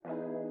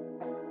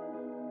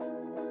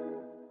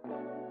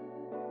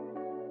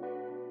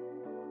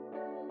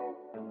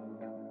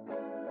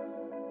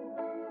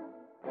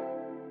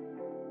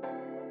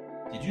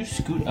Did you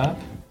scoot up?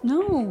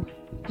 No.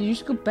 Did you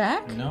scoot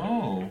back?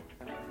 No.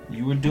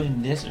 You were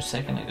doing this a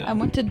second ago. I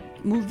went to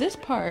move this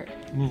part.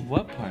 Move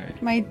what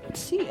part? My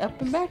seat up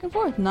and back and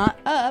forth, not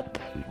up.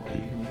 Why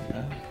you moved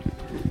up?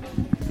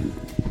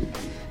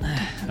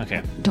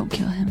 Okay. Don't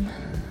kill him.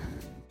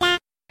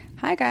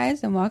 Hi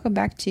guys, and welcome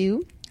back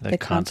to The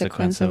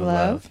Consequence of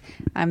Love.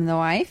 I'm the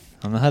wife.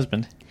 I'm the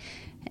husband.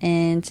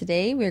 And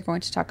today we're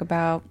going to talk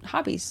about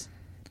hobbies.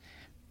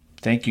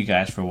 Thank you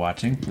guys for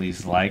watching.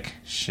 Please like,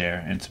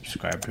 share, and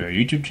subscribe to our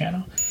YouTube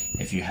channel.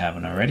 If you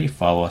haven't already,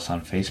 follow us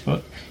on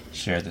Facebook.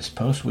 Share this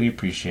post. We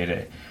appreciate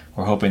it.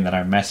 We're hoping that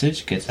our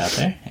message gets out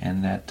there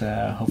and that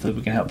hopefully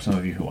we can help some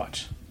of you who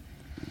watch.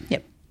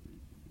 Yep.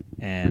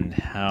 And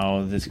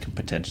how this can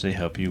potentially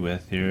help you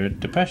with your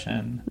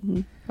depression.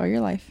 Mm-hmm. Or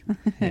your life.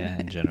 Yeah,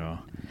 in general.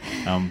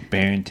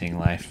 Parenting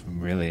life,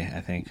 really,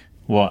 I think.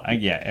 Well,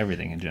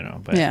 everything in general.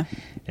 But yeah.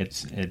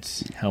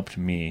 It's helped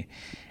me.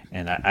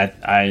 And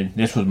I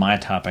this was my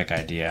topic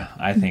idea.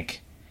 I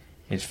think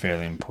it's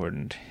fairly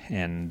important.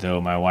 And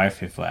though my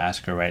wife, if I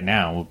ask her right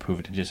now, we'll prove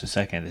it in just a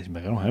second. She's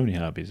like, I don't have any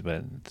hobbies,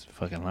 but it's a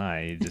fucking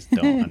lie. You just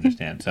don't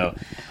understand. So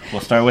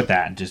we'll start with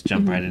that and just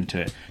jump right into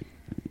it.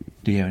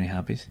 Do you have any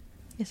hobbies?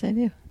 Yes, I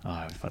do. Oh,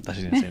 I thought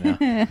she was going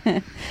to say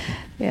no.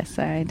 Yes,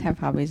 I have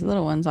hobbies.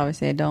 Little ones,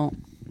 obviously, I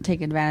don't take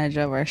advantage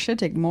of, or I should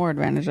take more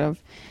advantage of.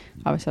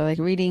 Obviously, I like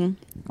reading,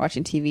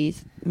 watching TV,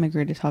 my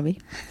greatest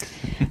hobby.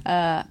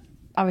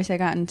 Obviously, I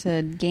got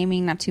into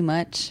gaming, not too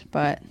much,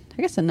 but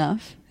I guess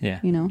enough.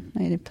 Yeah. You know,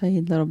 I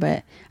played a little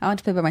bit. I want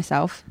to play by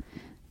myself,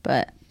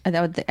 but I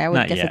would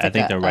not guess yet. it's like I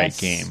think the right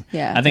game.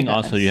 Yeah. I think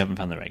also you haven't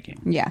found the right game.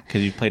 Yeah.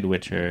 Because you played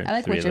Witcher. I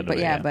like Witcher, but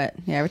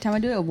every time I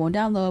do it, it won't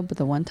download. But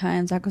the one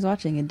time Zach was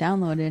watching, it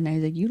downloaded, and I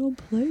was like, you don't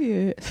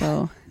play it.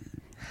 So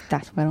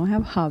that's why I don't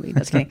have a hobby.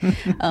 Just kidding.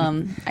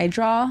 I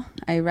draw,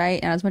 I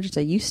write, and as much as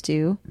I used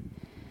to.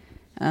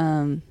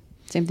 Same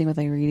thing with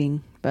like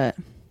reading, but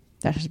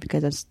that's just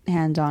because it's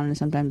hands-on, and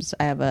sometimes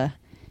I have a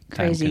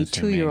crazy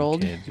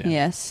 2-year-old. Kids, yeah.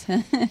 Yes.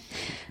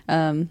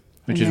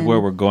 Which is where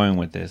we're going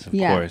with this, of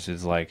course,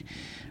 is like,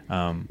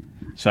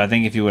 so I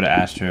think if you would have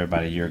asked her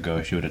about a year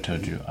ago, she would have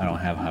told you, I don't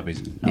have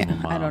hobbies. I'm a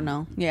mom. I don't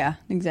know. Yeah,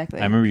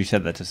 exactly. I remember you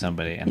said that to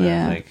somebody, and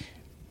I was like,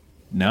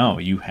 no,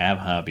 you have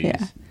hobbies.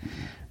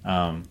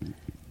 Yeah.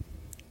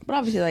 But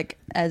obviously, like,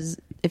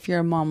 if you're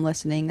a mom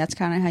listening, that's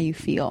kind of how you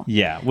feel.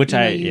 Yeah, which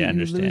I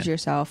understand. You lose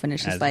yourself, and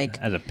it's just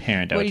as a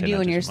parent, what do you do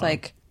when you're just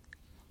like,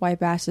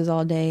 wipe asses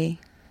all day,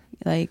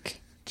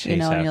 like,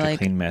 chase out and you're like,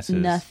 clean messes.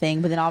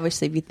 Nothing. But then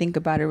obviously, if you think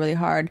about it really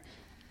hard,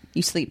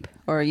 you sleep,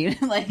 or you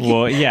like.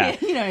 Well, yeah,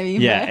 you know what I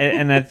mean. Yeah,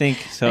 and I think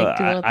so.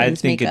 Like, I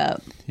think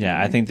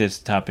I think this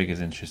topic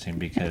is interesting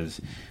because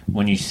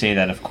when you say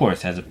that, of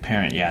course, as a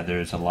parent,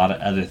 there's a lot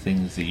of other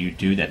things that you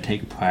do that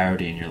take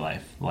priority in your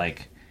life,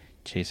 like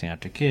chasing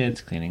after kids,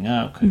 cleaning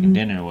up, cooking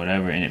dinner,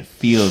 whatever, and it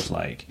feels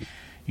like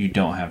you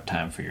don't have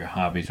time for your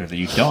hobbies, or that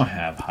you don't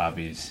have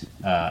hobbies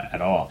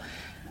at all.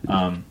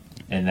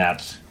 And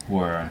that's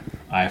where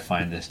I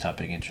find this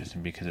topic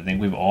interesting, because I think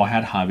we've all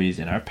had hobbies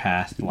in our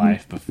past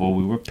life before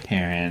we were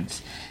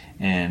parents,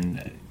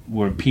 and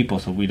we're people,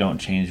 so we don't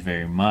change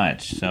very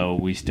much. So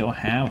we still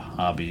have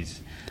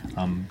hobbies.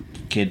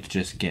 Kids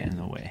just get in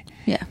the way.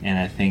 Yeah. And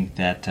I think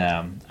that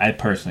I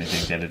personally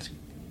think that it's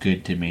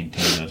good to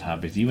maintain those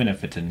hobbies, even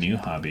if it's a new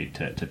hobby,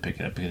 to pick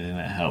it up, because then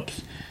that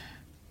helps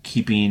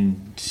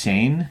keeping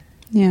sane.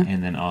 Yeah.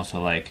 And then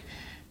also like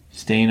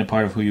staying a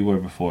part of who you were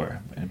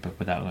before, but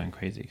without going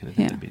crazy. Cause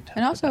it'd be tough.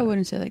 And also, I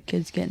wouldn't say like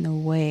kids get in the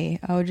way.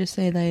 I would just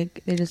say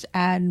like they just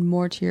add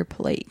more to your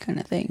plate, kind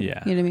of thing.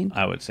 Yeah, you know what I mean.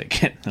 I would say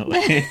get in the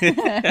way.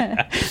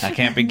 I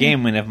can't be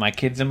gaming if my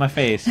kid's in my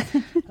face.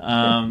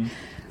 And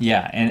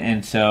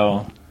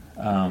so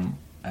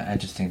I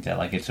just think that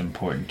like it's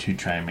important to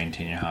try and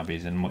maintain your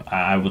hobbies, and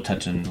I will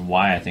touch on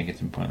why I think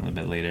it's important a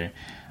little bit later.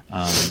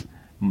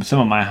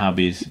 Some of my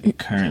hobbies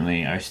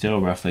currently are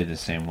still roughly the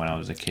same when I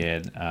was a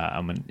kid.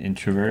 I'm an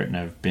introvert, and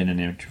I've been an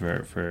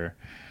introvert forever.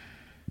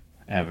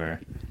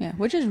 Yeah,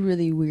 which is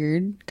really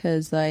weird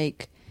because,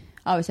 like,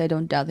 obviously I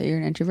don't doubt that you're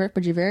an introvert,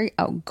 but you're very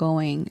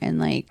outgoing, and,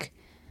 like,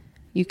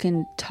 you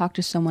can talk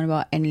to someone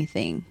about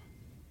anything.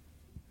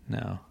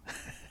 No.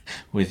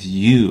 With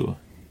you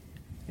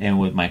and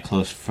with my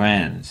close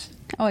friends.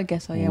 Oh, I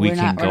guess so. Yeah, we're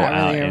not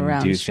really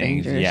around do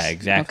strangers. Things. Yeah,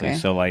 exactly. Okay.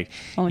 So like,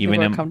 only even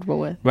people we're comfortable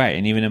with, right?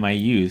 And even in my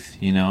youth,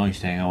 I used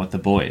to hang out with the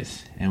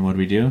boys, and what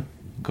do?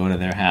 Go to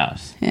their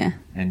house,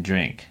 and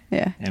drink,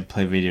 and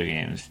play video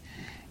games.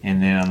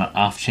 And then on the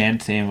off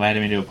chance they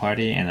invited me to a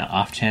party, and the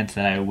off chance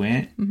that I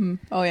went,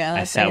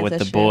 I sat with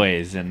the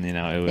boys, and it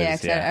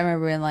was I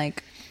remember in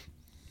like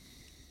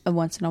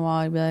once in a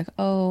while I'd be like,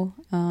 oh,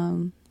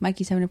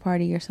 Mikey's having a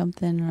party or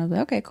something, and I was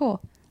like, okay, cool,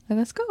 like,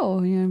 let's go.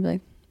 I'd be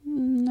like,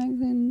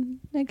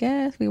 I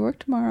guess we work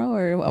tomorrow,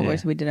 or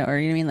we didn't, or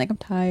you know what I mean, like I'm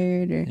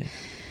tired, or and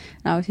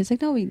obviously it's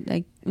like, no,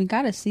 we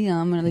gotta see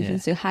them, and at least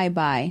let's do hi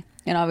bye.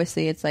 And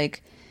obviously it's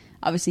like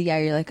obviously, yeah,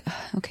 you're like,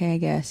 okay, I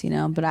guess,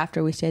 but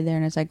after we stayed there,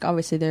 and it's like,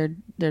 obviously they're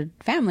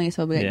family,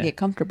 so we get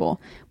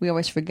comfortable. We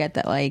always forget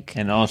that, like,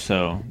 and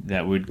also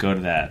that we'd go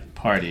to that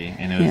party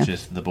and it was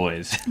just the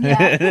boys.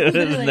 Yeah, it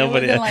was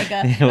nobody. It was like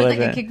a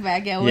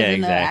kickback. Yeah, it wasn't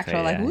exactly, an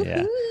actual like woohoo.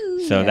 Yeah.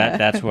 So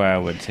that's where I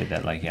would say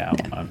that, like,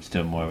 I'm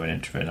still more of an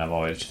introvert, and I've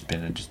always just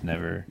been and just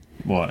never.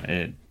 Well,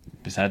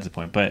 besides the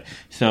point, but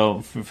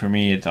so for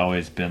me, it's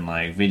always been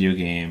like video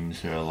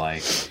games or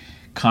like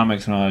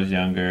comics when I was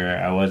younger.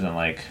 I wasn't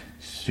like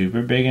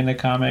super big into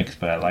comics,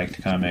 but I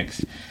liked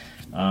comics.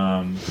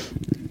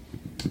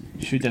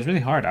 Shoot, that's really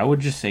hard. I would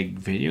just say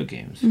video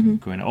games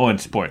growing up. Oh, and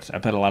sports. I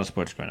played a lot of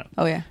sports growing up.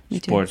 Oh, yeah. Me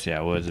too. Sports,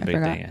 was a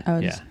big thing.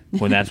 Yeah.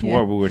 When that's yeah.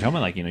 what we were talking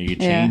about, like, you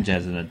change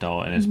as an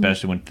adult, and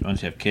especially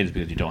once you have kids,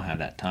 because you don't have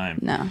that time.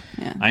 No,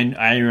 yeah.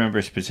 I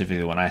remember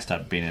specifically when I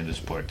stopped being into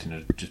sports, and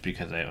it was just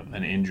because I had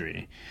an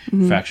injury,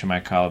 fractured my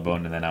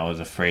collarbone, and then I was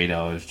afraid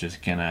I was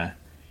just gonna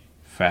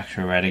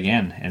fracture right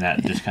again, and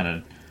that just kind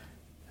of,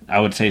 I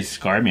would say,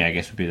 scarred me. I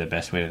guess would be the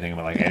best way to think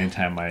about. Like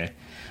anytime I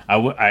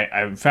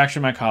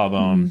fractured my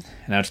collarbone,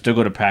 and I would still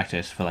go to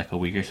practice for like a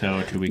week or so,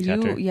 or 2 weeks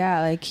after.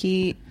 Yeah, like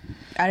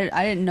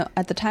I didn't know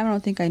at the time. I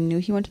don't think I knew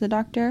he went to the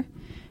doctor.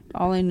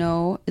 All I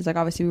know is, like,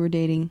 obviously we were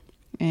dating,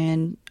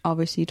 and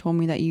obviously he told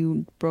me that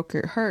you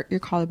hurt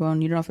your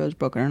collarbone. You don't know if it was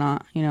broken or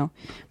not,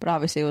 but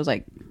obviously it was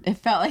like, it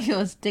felt like it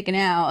was sticking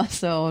out,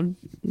 so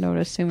no would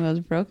assume it was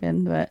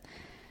broken. But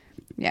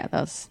yeah,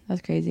 that's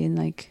crazy, and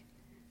like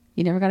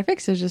you never got it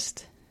fixed. It was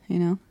just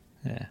Yeah.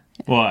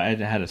 Well, I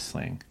had a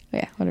sling.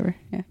 Yeah, whatever.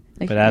 Yeah.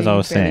 Like, but as I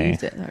was saying,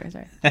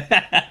 sorry.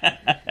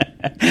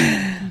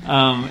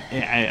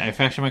 I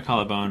fractured my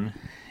collarbone,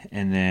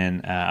 and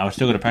then I would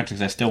still go to practice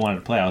because I still wanted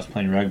to play. I was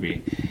playing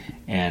rugby,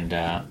 and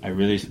I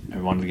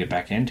wanted to get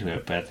back into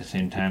it. But at the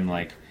same time,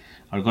 like,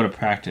 I would go to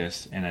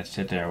practice, and I'd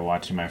sit there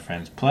watching my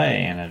friends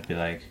play, and I'd be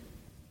like,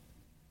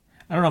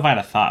 I don't know if I had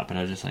a thought, but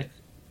I was just like,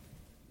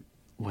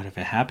 what if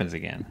it happens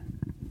again?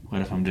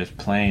 What if I'm just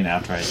playing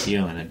after I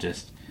heal and it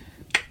just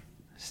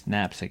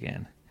snaps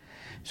again?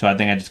 So I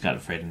think I just got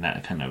afraid, and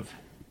that kind of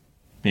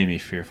made me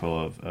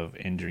fearful of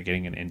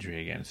getting an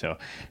injury again. So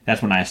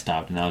that's when I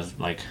stopped, and that was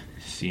like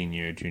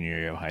junior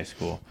year of high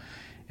school,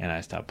 and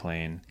I stopped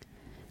playing.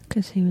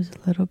 Because he was a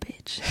little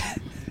bitch.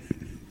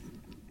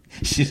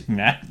 She's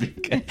mad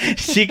because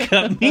she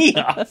cut me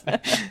off.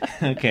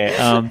 Okay,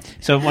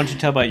 so why don't you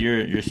tell about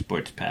your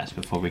sports past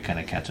before we kind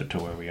of catch up to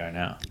where we are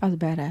now? I was a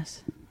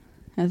badass.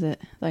 That's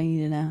it. That's all you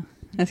need to know.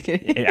 That's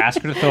kidding. Hey,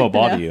 ask her to throw a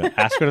ball to you.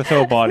 Ask her to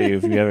throw a ball to you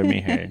if you ever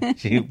meet her.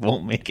 She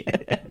won't make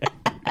it.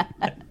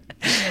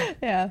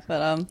 Yeah,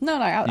 but no,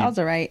 I was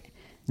alright.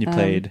 You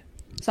played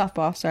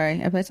softball.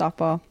 Sorry, I played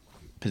softball.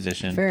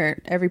 Position For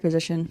every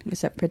position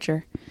except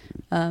pitcher.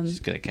 She's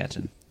good at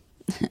catching.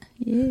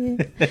 Yeah.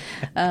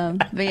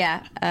 But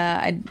yeah,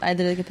 I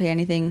literally could play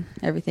anything,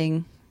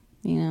 everything.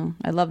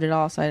 I loved it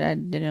all, so I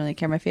didn't really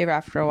care. My favorite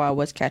after a while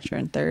was catcher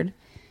and third,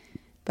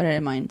 but I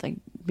didn't mind like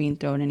being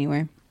thrown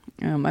anywhere.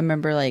 I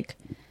remember like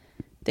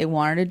they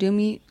wanted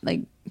to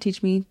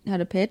teach me how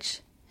to pitch,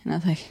 and I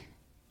was like,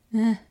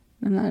 I'm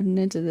not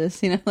into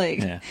this,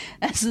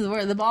 this is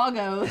where the ball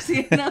goes,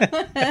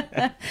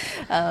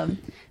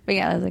 But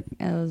yeah, it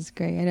was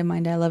great. I didn't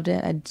mind it. I loved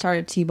it. I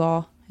started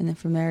t-ball, and then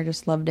from there I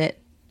just loved it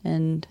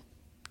and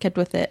kept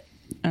with it.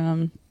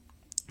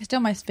 Still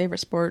my favorite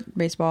sport,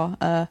 baseball.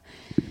 Yeah,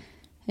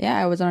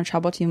 I was on a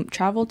travel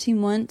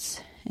team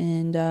once,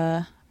 and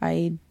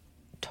I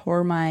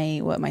tore my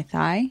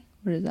thigh.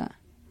 What is that?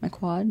 My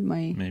quad?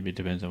 Maybe it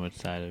depends on which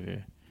side of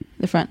your...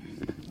 The front.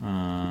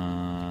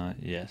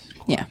 Yes.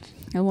 Quad. Yeah.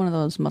 I had one of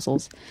those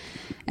muscles.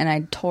 And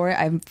I tore it.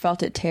 I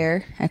felt it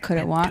tear. I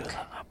couldn't walk.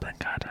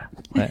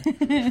 What?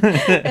 And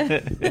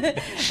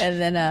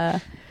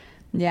then,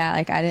 yeah,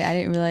 like I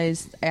didn't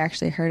realize I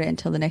actually heard it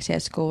until the next day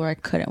at school where I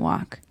couldn't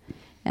walk.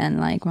 And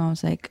like Mom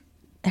was like,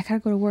 I gotta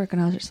go to work.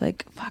 And I was just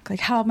like, fuck,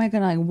 like how am I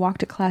gonna walk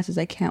to classes?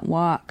 I can't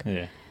walk.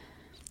 Yeah.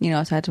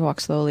 So I had to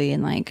walk slowly,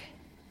 and like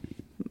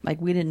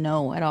we didn't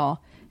know at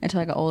all until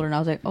I got older, and I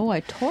was like, oh,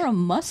 I tore a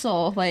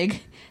muscle.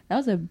 Like that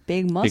was a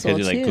big muscle.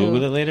 Because you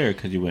Googled it later, or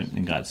because you went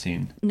and got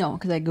seen? No,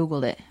 because I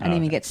Googled it. I didn't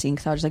even get seen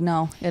because I was just like,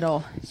 no,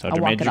 So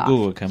I'll walk it off.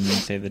 Google come and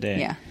save the day.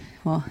 Yeah.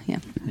 Well, yeah.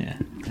 Yeah.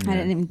 I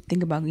didn't even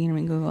think about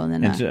Google, and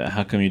then. And so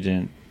how come you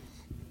didn't?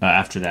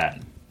 After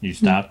that, you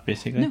stopped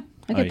basically. No,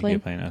 I kept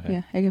playing. Okay.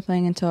 Yeah, I kept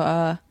playing until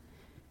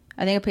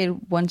I think I played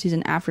one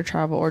season after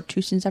travel, or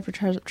 2 seasons after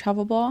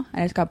travel ball.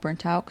 I just got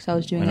burnt out because I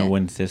was doing it.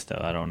 When's this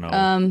though? I don't know.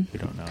 We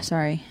don't know.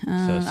 Sorry.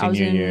 So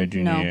senior year,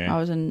 junior year. No, I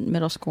was in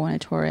middle school and I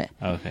tore it.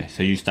 Okay,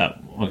 so you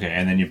stopped. Okay,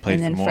 and then you played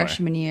for more. And then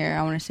freshman year,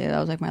 I want to say that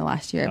was like my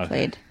last year I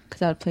played,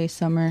 because I would play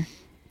summer,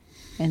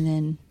 and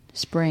then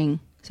spring.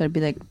 So it'd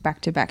be like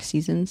back-to-back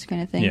seasons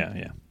kind of thing. Yeah,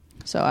 yeah.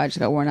 So I just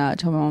got worn out. I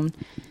told my mom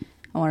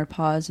I wanted to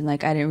pause, and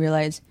like I didn't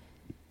realize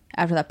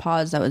after that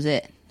pause that was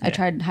it. Yeah. I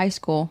tried high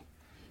school,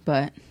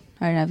 but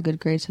I didn't have good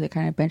grades, so they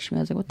kind of benched me.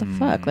 I was like, what the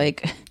fuck?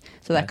 Like,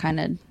 so that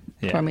kind of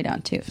tore me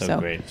down too. So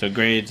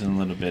grades and a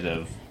little bit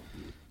of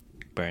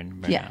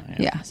burn Yeah, out.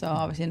 yeah. So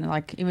obviously,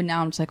 like even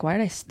now, I'm just like, why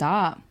did I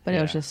stop? But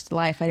it was just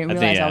life. I didn't I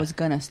realize think, I was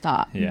gonna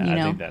stop. Yeah, you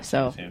know? I think that's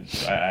so. the same.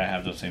 So I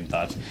have those same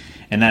thoughts,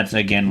 and that's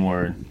again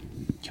where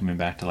coming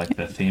back to like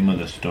the theme of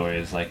the story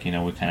is like, you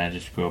know, we kind of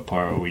just grow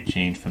apart or we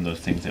change from those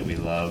things that we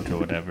loved or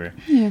whatever,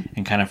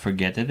 and kind of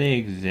forget that they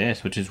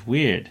exist, which is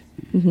weird,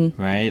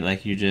 right?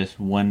 Like you just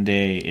one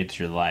day it's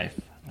your life.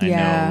 I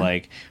know,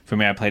 like for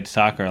me, I played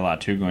soccer a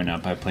lot too growing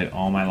up. I played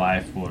all my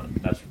life. Well,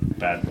 that's a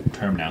bad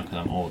term now because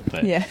I'm old,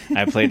 but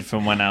I played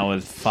from when I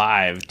was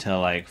 5 to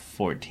like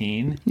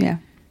 14. Yeah,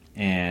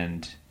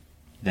 and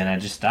then I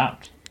just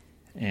stopped,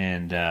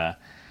 and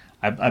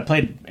I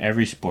played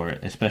every sport,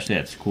 especially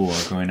at school.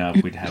 Growing up,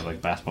 we'd have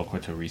like basketball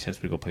courts or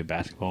recess. We'd go play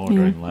basketball. Or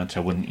during lunch,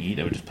 I wouldn't eat.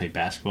 I would just play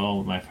basketball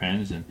with my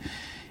friends and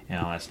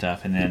all that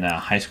stuff. And then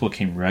high school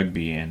came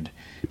rugby, and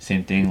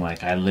same thing.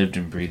 Like I lived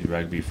and breathed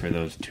rugby for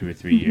those 2 or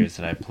 3 years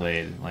that I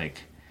played.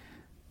 Like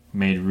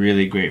made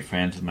really great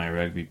friends with my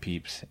rugby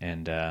peeps,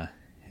 and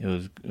it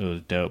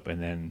was dope.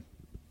 And then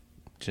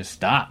just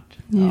stopped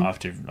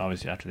after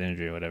the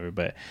injury or whatever.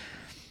 But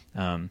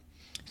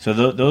so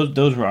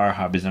those were our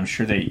hobbies. I'm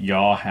sure that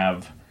y'all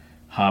have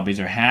hobbies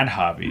or had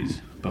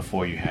hobbies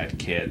before you had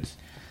kids.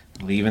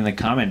 Leave in the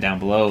comment down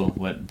below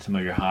what some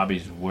of your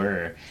hobbies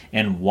were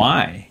and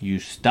why you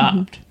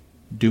stopped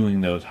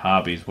doing those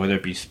hobbies, whether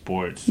it be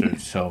sports or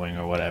sewing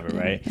or whatever,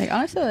 right? Like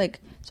honestly, like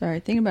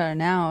thinking about it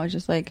now, it's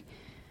just like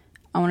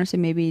I want to say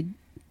maybe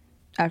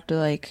after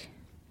like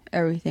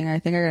everything, I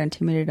think I got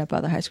intimidated by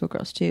the high school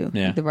girls too,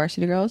 like the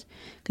varsity girls,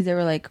 because they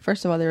were like,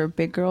 first of all, they were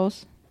big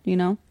girls, you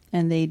know,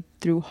 and they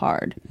threw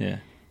hard. Yeah.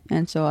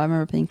 And so I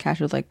remember playing catch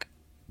with like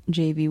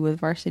JV with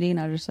varsity, and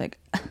I was just like,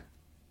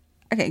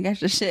 I can't catch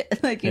this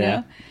shit, like you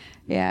know.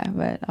 Yeah,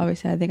 but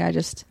obviously I think I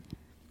just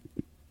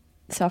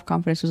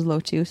self-confidence was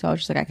low too, so I was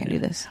just like, I can't do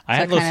this. So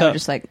I kind of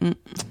just like, I'm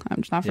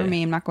just not for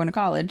me. I'm not going to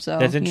college. So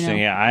that's interesting.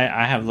 You know? Yeah,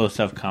 I have low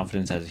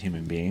self-confidence as a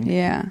human being.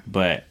 Yeah.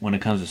 But when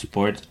it comes to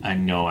sports, I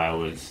know I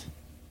was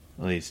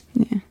at least.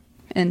 Yeah.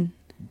 And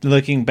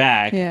looking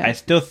back, I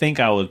still think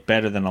I was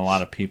better than a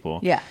lot of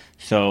people. Yeah.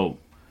 So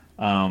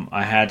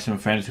I had some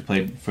friends who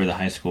played for the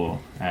high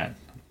school at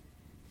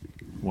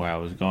where I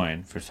was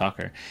going for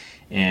soccer.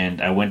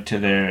 And I went to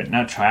their,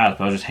 not tryouts,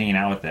 but I was just hanging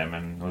out with them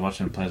and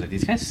watching them play. I was like,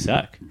 these guys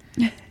suck.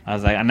 I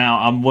was like, now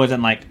I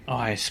wasn't like, oh,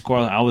 I score.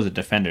 I was a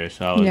defender.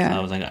 So I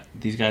was like,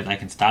 these guys, I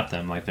can stop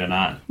them. Like, they're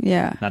not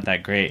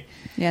that great.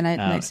 Yeah, and I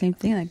like, same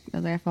thing. Like, I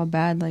was like, I felt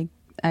bad. Like,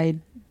 I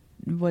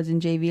was in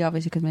JV,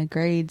 obviously, because of my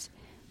grades.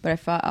 But I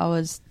thought I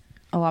was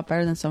a lot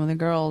better than some of the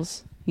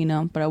girls, you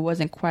know. But I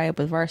wasn't quite up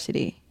with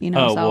varsity, you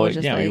know. Oh, so I was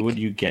just like, what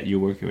do you get? You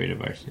work your way to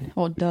varsity.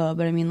 Well, duh.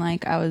 But I mean,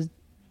 like, I was,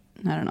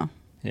 I don't know.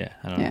 Yeah,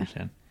 I don't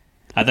understand.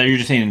 I thought you were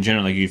just saying in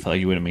general, like you felt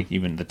like you wouldn't make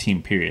even the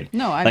team. Period.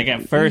 No, I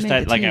at first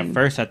I thought, like when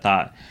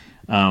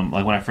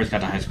I first got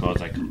to high school, I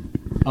was like,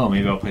 oh,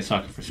 maybe I'll play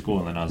soccer for school,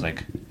 and then I was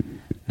like,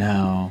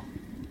 no.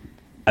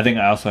 I think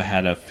I also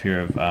had a fear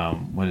of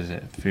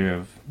fear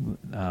of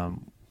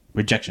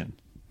rejection.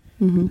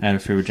 Mm-hmm. I had a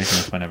fear of rejection.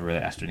 That's why I never really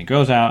asked any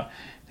girls out,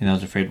 and I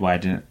was afraid why I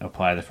didn't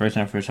apply the first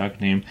time for a soccer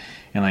team.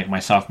 And like my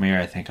sophomore year,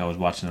 I think I was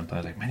watching them play. I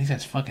was like, man, these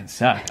guys fucking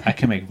suck. I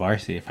can make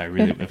varsity if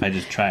I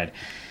just tried.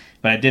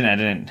 But I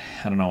didn't.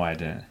 I don't know why I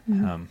didn't.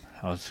 Mm-hmm.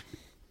 I was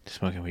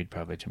smoking weed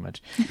probably too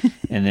much.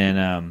 And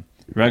then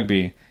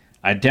rugby,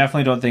 I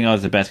definitely don't think I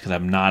was the best because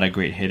I'm not a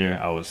great hitter.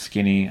 I was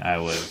skinny. I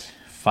was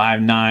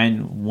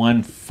 5'9",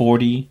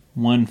 140,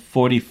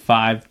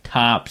 145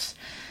 tops,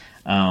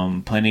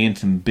 playing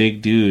against some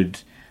big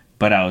dudes.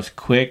 But I was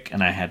quick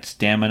and I had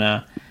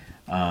stamina,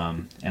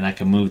 and I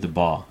could move the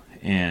ball.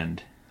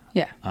 And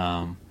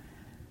one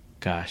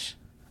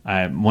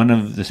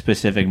of the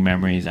specific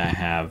memories I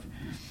have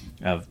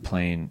of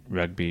playing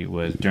rugby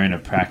was during a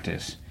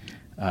practice.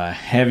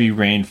 Heavy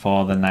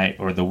rainfall the night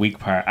or the week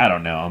prior. I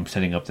don't know. I'm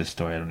setting up this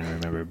story. I don't even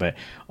remember. But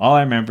all I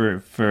remember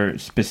for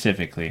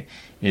specifically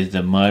is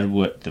the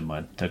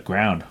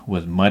ground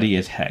was muddy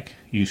as heck.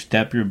 You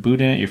step your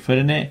foot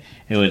in it,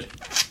 it was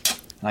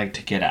like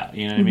to get out.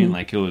 You know what I mean?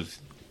 Like it was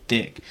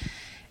thick.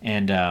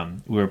 And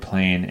we were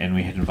playing, and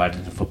we had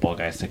invited some football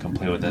guys to come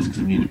play with us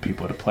because we needed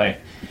people to play.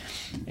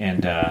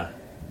 And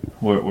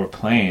we're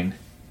playing,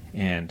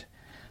 and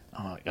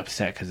I'm like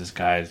upset because this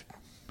guy's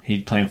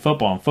he's playing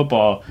football. In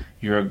football,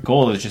 your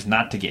goal is just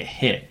not to get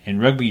hit. In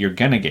rugby, you're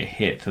gonna get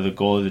hit, so the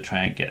goal is to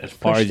try and get as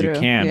far as you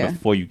can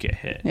before you get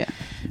hit. Yeah.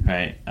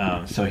 Right.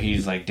 So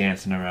he's like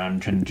dancing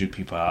around, trying to juke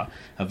people out.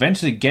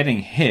 Eventually, getting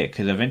hit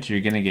because eventually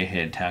you're gonna get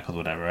hit, tackled,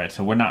 whatever. Right.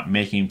 So we're not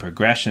making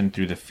progression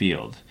through the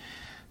field.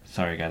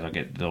 Sorry, guys. I'll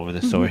get over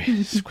this story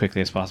as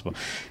quickly as possible.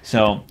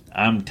 So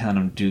I'm telling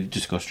him, dude,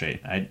 just go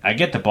straight. I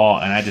get the ball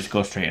and I just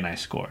go straight and I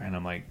score. And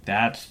I'm like,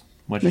 that's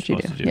what you're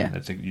supposed to do. Yeah.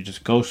 That's like, you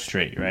just go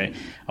straight, right?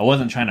 I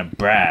wasn't trying to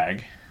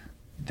brag,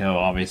 though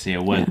obviously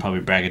it was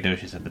probably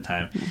braggadocious at the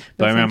time. Yeah.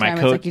 But I remember my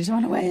coach. Like, you just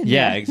want to win.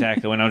 Yeah,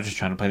 exactly. When I was just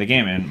trying to play the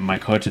game, and my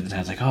coach at the time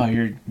was like, "Oh,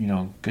 you're,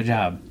 good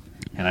job,"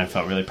 and I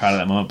felt really proud of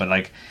that moment. But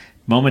like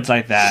moments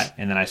like that,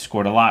 and then I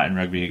scored a lot in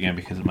rugby again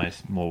because of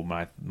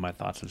my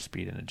thoughts of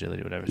speed and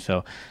agility, whatever.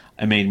 So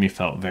it made me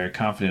felt very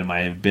confident in my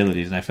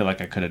abilities, and I feel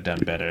like I could have done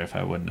better if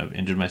I wouldn't have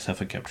injured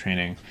myself and kept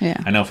training.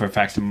 Yeah. I know for a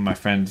fact some of my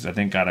friends, I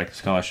think, got a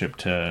scholarship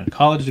to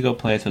college to go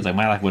play, so it's like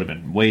my life would have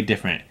been way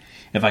different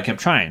if I kept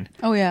trying.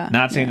 Oh, yeah.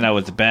 Not saying that I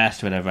was the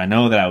best or whatever. I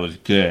know that I was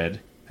good.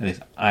 At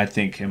least I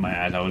think in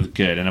my eyes I was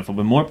good. And if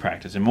with more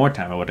practice and more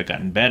time, I would have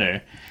gotten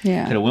better.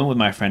 Yeah. Could have went with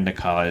my friend to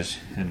college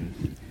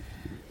and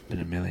been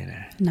a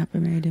millionaire. Not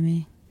been married to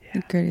me.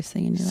 Yeah. The greatest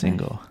thing in your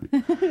Single.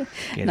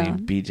 life. Getting No.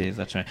 BJ's.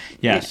 That's right.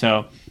 Yeah,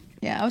 so...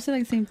 Yeah, I would say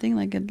like the same thing.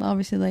 Like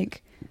obviously,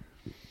 like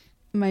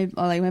my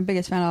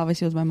biggest fan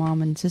obviously was my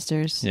mom and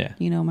sisters. Yeah.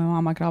 You know, my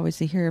mom, I could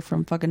obviously hear her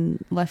from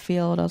fucking left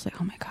field. I was like,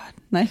 oh my god,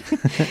 like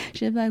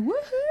she'd be like,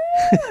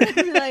 woohoo, and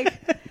I'd be like,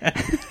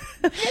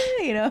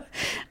 you know.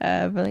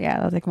 But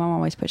yeah, I was like, mom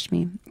always pushed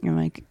me, and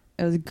like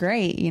it was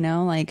great. You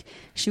know, like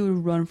she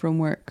would run from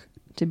work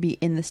to be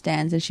in the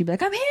stands, and she'd be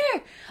like, I'm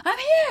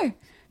here.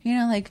 You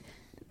know, like.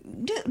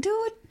 Do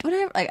it,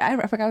 whatever. Like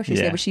I forgot what she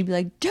said, but she'd be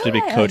like, "Do she'd it."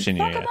 Be coaching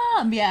like, you,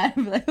 Mom. Yeah, I'd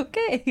be like,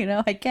 "Okay," you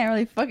know, I can't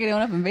really fuck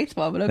anyone up in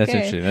baseball, but okay. That's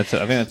interesting.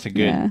 I think that's a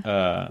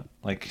good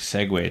like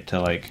segue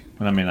to like.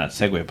 Well, I mean, not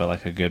segue, but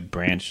like a good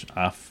branch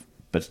off,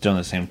 but still in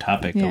the same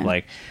topic of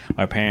like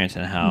our parents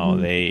and how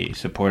they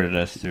supported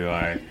us through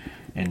our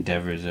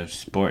endeavors of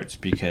sports.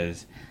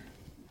 Because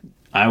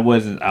I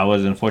was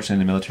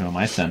unfortunately in the military when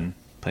my son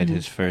played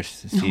his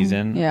first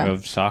season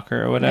of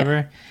soccer or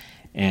whatever,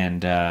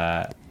 and.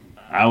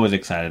 I was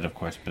excited, of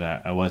course, but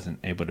I wasn't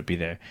able to be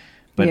there.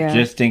 But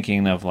just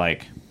thinking of,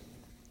 like,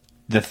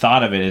 the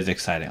thought of it is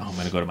exciting. Oh, I'm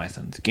going to go to my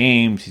son's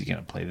games. He's going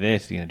to play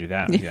this. He's going to do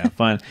that. He's going to have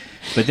fun.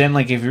 But then,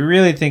 like, if you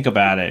really think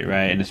about it,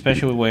 right, and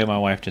especially the way my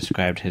wife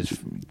described his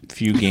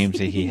few games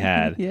that he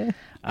had,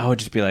 I would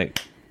just be like,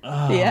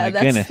 oh, my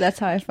goodness. That's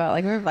how I felt.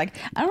 Like, we were like,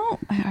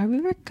 are we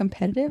ever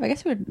competitive? I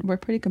guess we're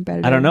pretty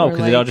competitive. I don't know,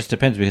 because like, it all just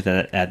depends, because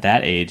at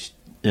that age,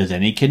 does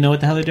any kid know what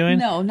the hell they're doing?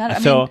 No,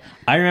 not.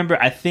 I remember.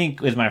 I think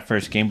it was my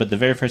first game, but the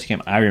very first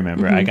game I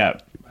remember,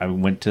 I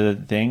went to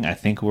the thing. I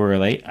think we were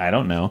late. I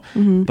don't know,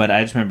 but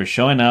I just remember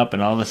showing up,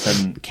 and all of a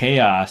sudden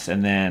chaos,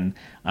 and then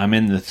I'm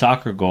in the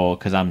soccer goal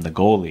because I'm the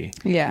goalie.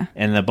 Yeah,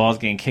 and the ball's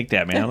getting kicked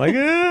at me. I'm like,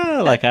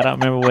 like I don't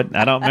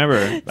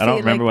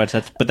remember what's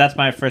that's. But that's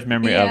my first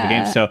memory of the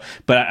game. So,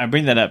 but I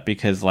bring that up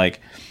because, like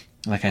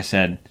I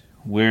said,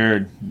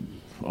 we're.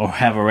 Or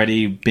have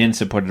already been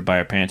supported by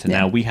our parents, and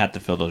now we have to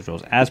fill those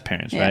roles as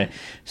parents, right?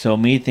 So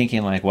me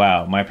thinking like,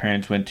 wow, my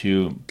parents went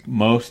to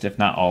most, if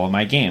not all, of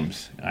my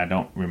games. I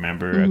don't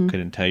remember, I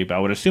couldn't tell you, but I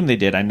would assume they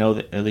did. I know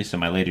that at least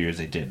in my later years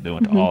they did. They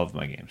went to all of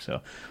my games.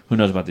 So who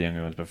knows about the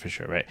younger ones, but for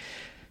sure, right?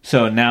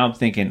 So now I'm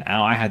thinking,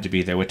 oh, I had to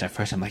be there, which at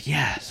first I'm like,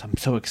 yes, I'm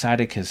so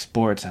excited because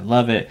sports, I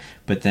love it.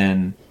 But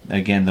then,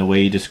 again, the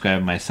way you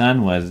described my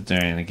son was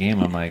during the game,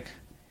 I'm like,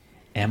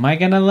 am I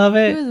going to love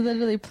it? He was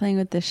literally playing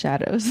with the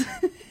shadows.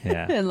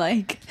 Yeah. And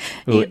like,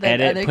 ooh,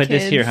 edit, put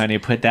this here, honey.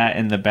 Put that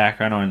in the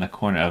background or in the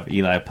corner of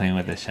Eli playing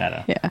with the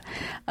shadow. Yeah.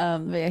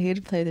 But yeah,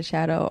 he'd play the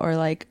shadow, or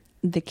like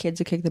the kids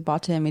would kick the ball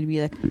to him. He'd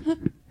be like,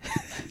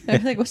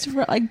 I'd be like, what's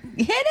the like,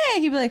 hit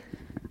it? He'd be like,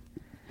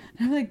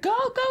 and I'd be like, go,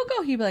 go,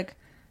 go. He'd be like,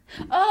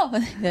 oh,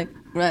 and he'd be like,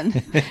 run.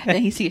 And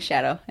then he'd see a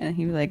shadow, and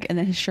he'd be like, and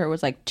then his shirt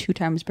was like 2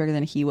 times bigger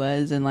than he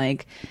was, and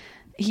like,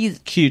 he's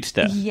cute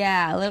stuff.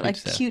 Yeah,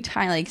 cute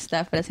tiny like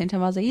stuff. But at the same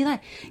time, I was like, Eli,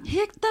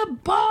 kick the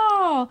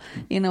ball.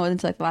 You know,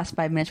 until like the last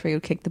 5 minutes where he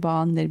would kick the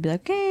ball, and they'd be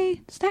like,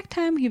 okay, snack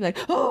time. He'd be like,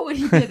 oh, and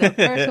he'd be like the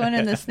first one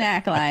in the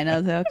snack line. I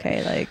was like,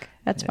 okay, like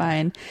that's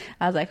fine.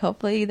 I was like,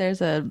 hopefully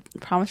there's a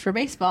promise for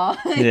baseball.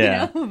 Yeah,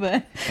 you know?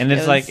 But and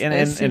it's like,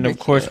 and of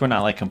course cute. We're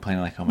not like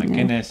complaining like, oh my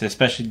goodness,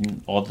 especially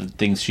all the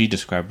things she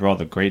described were all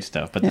the great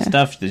stuff. But the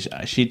stuff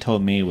that she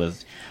told me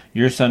was,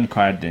 your son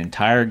cried the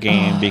entire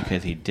game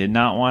because he did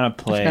not want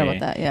to play. I forgot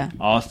about that,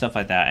 all stuff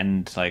like that,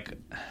 and it's like,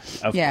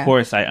 of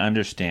course I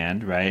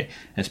understand, right?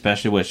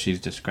 Especially what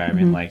she's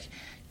describing, like,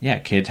 yeah,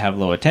 kids have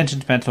low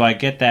attention span, so I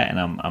get that, and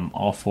I'm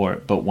all for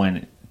it. But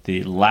when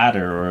the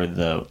latter or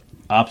the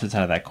opposite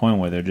side of that coin,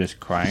 where they're just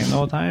crying the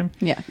whole time,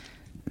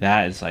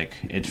 that is like,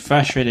 it's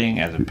frustrating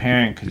as a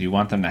parent because you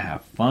want them to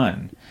have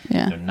fun.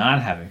 Yeah. They're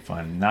not having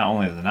fun. Not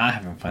only are they not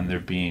having fun,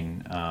 they're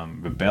being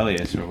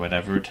rebellious or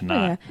whatever to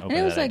not obey and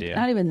it was that like idea.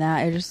 not even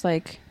that. It was just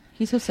like,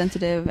 he's so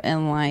sensitive,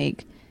 and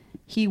like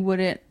he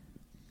wouldn't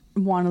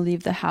want to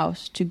leave the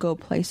house to go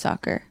play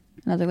soccer.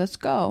 And I was like, let's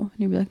go. And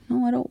he'd be like,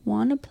 no, I don't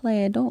want to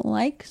play. I don't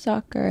like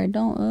soccer. I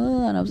don't.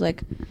 And I was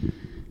like,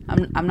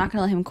 I'm not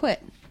gonna let him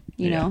quit.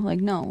 You know, like,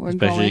 no, we're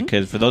especially going.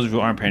 because for those of you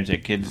who aren't parents,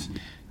 that kids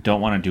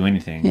don't want to do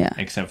anything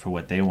except for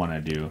what they want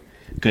to do.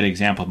 Good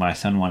example: my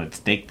son wanted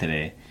steak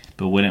today,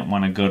 but wouldn't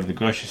want to go to the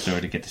grocery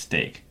store to get the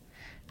steak.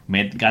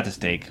 Got the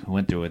steak,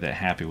 went through with it,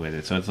 happy with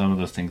it. So it's one of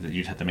those things that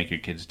you have to make your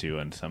kids do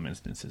in some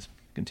instances.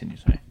 Continue,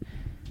 sorry.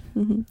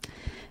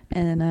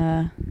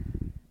 And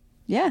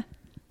yeah.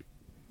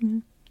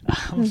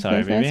 I'm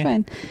sorry, baby.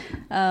 That's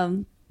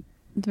fine.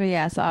 But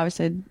yeah, so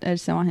obviously I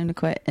just didn't want him to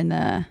quit, and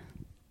I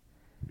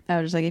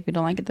was just like, if you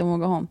don't like it, then we'll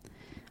go home.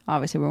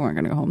 Obviously we weren't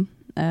going to go home.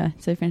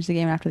 So he finished the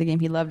game. After the game,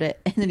 he loved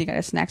it. And then he got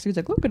his snacks. So he's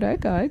like, look at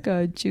that, I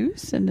got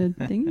juice and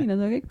a thing. You know,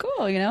 like,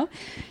 cool, you know.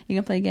 You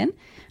gonna play again?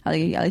 I was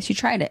like, at least you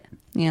tried it.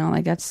 You know,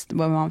 like that's what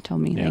my mom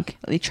told me. Like,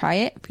 at least try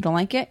it. If you don't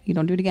like it, you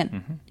don't do it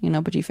again. You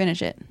know, but you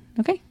finish it.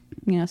 Okay.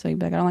 You know, so you'd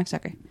be like, I don't like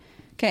soccer.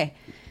 Okay.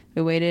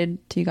 We waited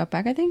till you got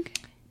back, I think.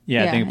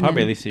 Yeah, I think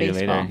probably at least a year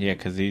later. Yeah,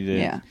 because he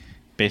did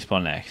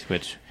baseball next,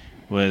 which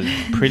was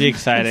pretty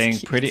exciting,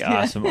 pretty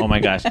awesome. Oh my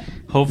gosh.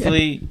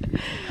 Hopefully,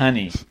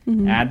 honey,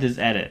 add this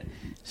edit.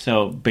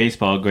 So,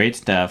 baseball, great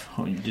stuff.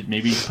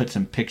 Maybe put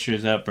some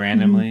pictures up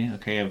randomly,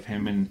 okay, of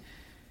him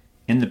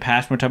in the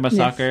past when we're talking about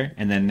soccer,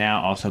 and then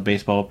now also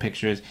baseball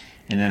pictures.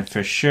 And then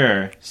for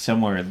sure,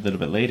 somewhere a little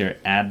bit later,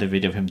 add the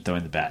video of him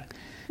throwing the bat.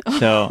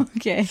 So,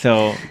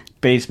 so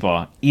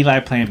baseball,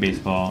 Eli playing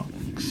baseball,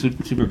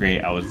 super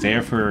great. I was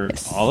there for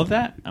all of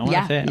that. I want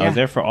to say I was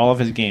there for all of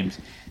his games.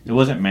 There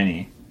wasn't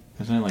many. It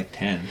was only like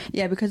 10.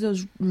 Yeah, because it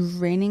was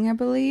raining, I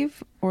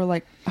believe, or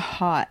like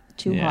hot,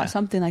 too hot,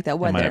 something like that.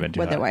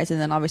 Weather-wise, and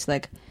then obviously,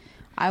 like,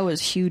 I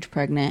was huge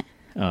pregnant.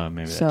 Oh,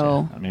 maybe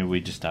so. Maybe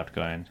we just stopped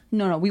going.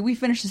 No, we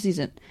finished the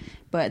season,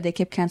 but they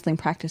kept canceling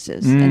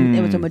practices, and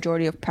it was a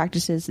majority of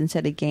practices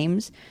instead of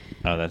games.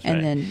 Oh, that's right.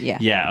 And then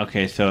yeah.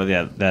 Okay, so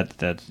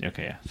that's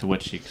okay. Yeah. So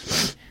what she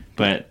explained,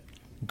 but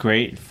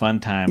great fun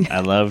time. I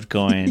loved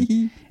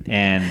going,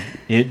 and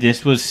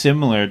this was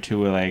similar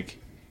to like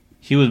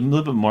he was a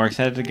little bit more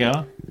excited to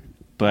go,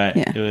 but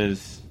it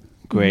was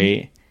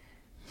great.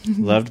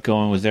 Loved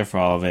going. Was there for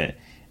all of it.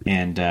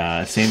 And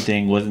same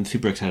thing, wasn't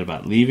super excited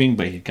about leaving,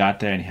 but he got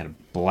there and he had a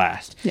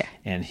blast. Yeah.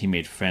 And he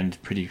made friends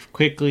pretty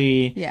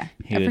quickly. Yeah.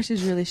 At first he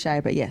was really shy,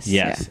 but yes.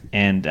 Yes. Yeah.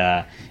 And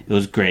it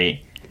was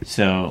great.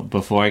 So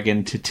before I get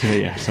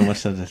into so much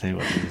stuff to say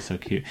about this, it's so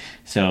cute.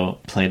 So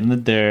played in the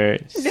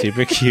dirt,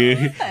 super cute.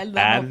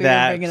 Add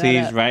that,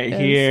 please,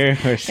 here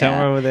or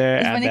somewhere over there.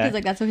 It's funny because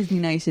like that's what his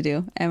Nina used to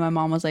do. And my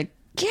mom was like,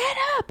 get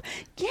up,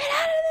 get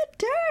out of the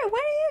dirt,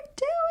 what are you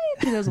doing?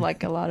 Because there was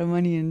like a lot of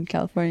money in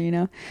California, you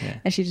know. Yeah.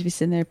 And she'd just be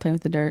sitting there playing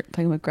with the dirt,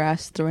 playing with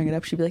grass, throwing it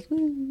up. She'd be like,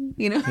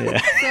 you know.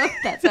 Yeah. So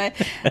that's why.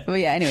 But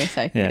yeah, anyway,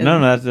 sorry. Yeah,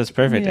 no, that's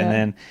perfect. Yeah. And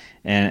then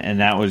and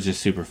that was just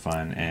super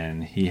fun,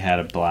 and he had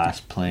a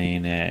blast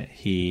playing it.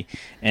 He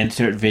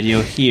insert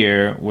video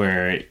here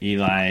where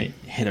Eli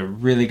hit a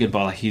really good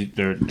ball. I think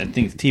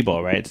it's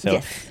T-ball, right? So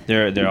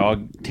they're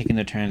all taking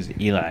their turns.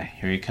 Eli,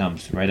 here he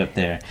comes, right up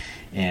there.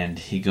 And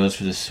he goes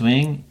for the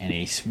swing, and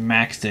he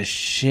smacks the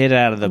shit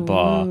out of the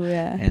ball.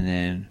 Yeah. And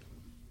then,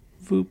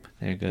 whoop,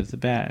 there goes the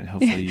bat. And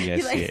hopefully you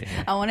guys see it.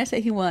 I want to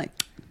say he went,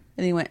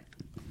 and he went,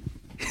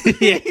 he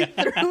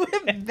threw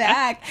it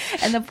back.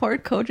 And the poor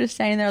coach was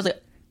standing there. I was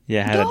like,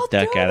 had a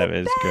duck out of it.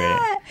 It was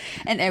great.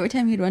 And every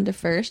time he'd run to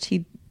first,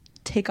 he'd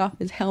take off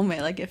his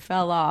helmet like it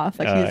fell off,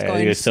 like he was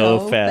going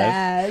so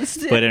fast.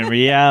 But in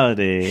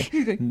reality,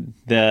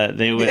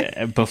 they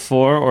would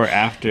before or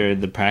after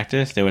the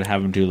practice, they would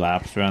have him do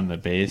laps around the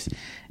base,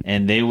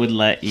 and they would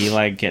let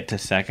Eli get to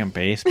second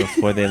base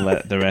before they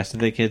let the rest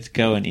of the kids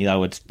go, and Eli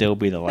would still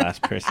be the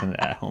last person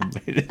at home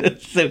base.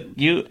 It's so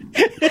cute.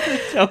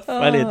 It's so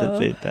funny at the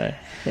same time.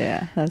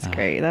 Yeah, that's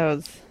great. I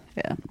was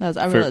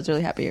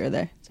really happy you were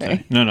there.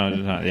 Sorry. No,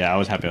 I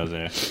was happy I was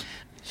there.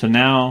 So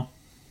now,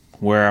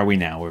 where are we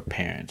now? We're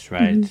parents,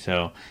 right? Mm-hmm.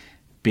 So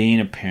being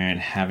a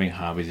parent, having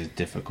hobbies is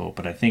difficult,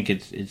 but I think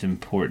it's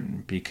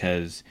important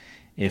because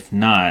if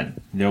not,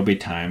 there'll be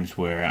times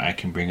where I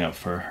can bring up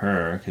for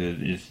her,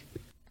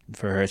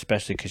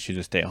 especially because she's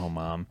a stay-at-home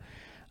mom.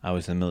 I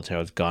was in the military,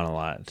 I was gone a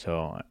lot,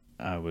 so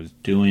I was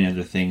doing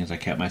other things. I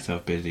kept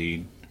myself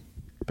busy,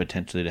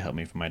 potentially to help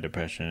me from my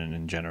depression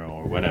in general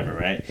or whatever,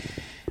 right?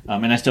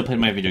 And I still played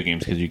my video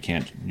games because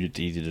it's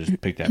easy to just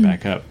pick that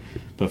back up.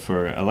 But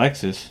for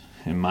Alexis,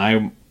 in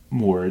my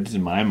words,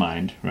 in my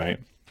mind, right,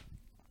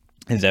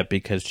 is that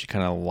because she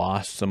kind of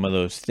lost some of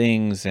those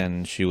things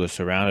and she was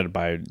surrounded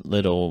by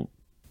little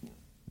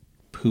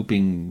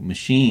pooping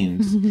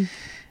machines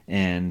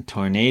and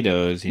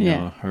tornadoes, you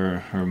know,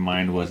 her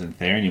mind wasn't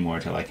there anymore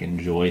to like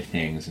enjoy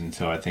things. And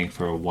so I think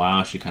for a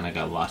while she kind of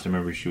got lost. I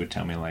remember she would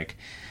tell me like,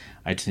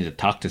 I just need to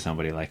talk to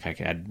somebody. Like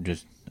I'm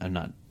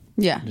not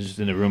just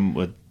in a room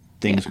with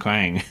things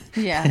crying.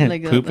 Yeah,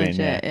 like pooping.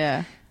 Legit,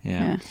 yeah.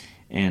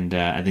 And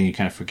I think you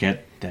kind of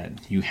forget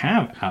that you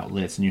have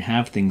outlets and you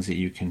have things that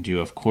you can do.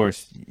 Of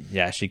course,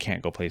 she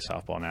can't go play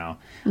softball now.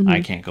 Mm-hmm.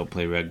 I can't go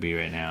play rugby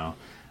right now.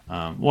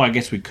 Well, I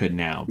guess we could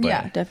now. But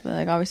yeah, definitely.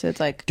 Like obviously,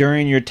 it's like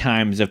during your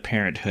times of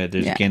parenthood,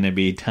 there's gonna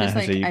be times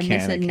that you can't. I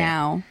miss it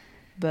now,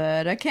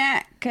 but I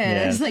can't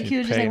because he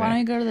was just like, "Why don't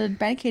you go to the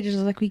bat cages?" I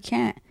was like, "We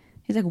can't."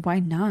 He's like, "Why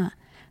not?"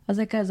 I was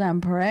like, "Cause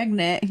I'm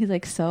pregnant." He's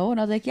like, "So?" And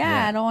I was like,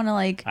 "Yeah. I don't want to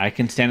like." I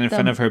can stand in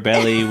front of her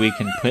belly. We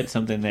can put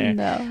something there.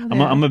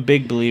 I'm a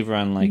big believer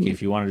on like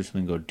if you want to do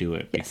something, go do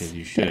it because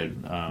you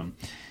should.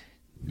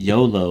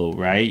 YOLO,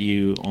 right?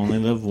 You only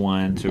live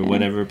once, or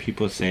whatever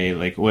people say.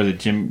 Like, what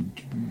is it?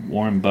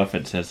 Warren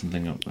Buffett says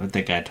something.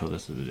 That guy told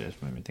us what it is.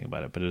 When we think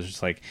about it, but it was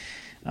just like,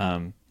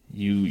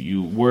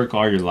 you work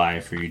all your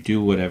life, or you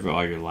do whatever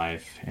all your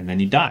life, and then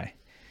you die.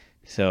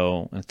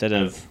 So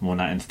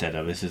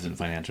this isn't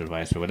financial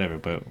advice or whatever,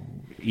 but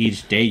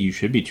each day you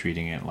should be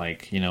treating it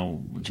like, live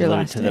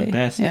it to the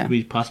best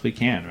we possibly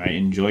can, right?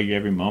 Enjoy your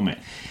every moment.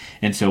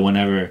 And so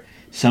whenever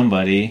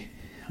somebody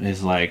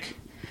is like,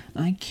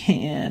 I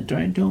can't, or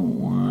I don't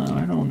want,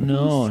 I don't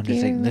know, and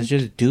it's like, let's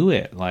just do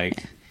it.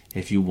 Like,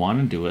 if you want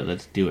to do it,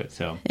 let's do it.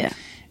 So,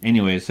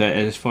 anyways,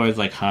 as far as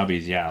like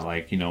hobbies,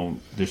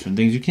 there's some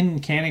things you can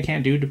and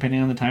can't do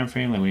depending on the time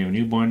frame. Like when you have a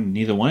newborn,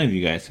 neither one of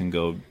you guys can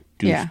go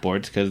do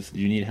sports because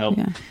you need help,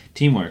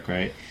 teamwork,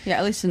 right? Yeah,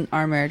 at least in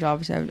our marriage,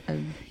 obviously.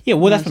 That's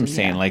what I'm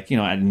saying. Like,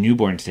 at a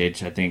newborn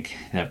stage, I think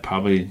that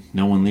probably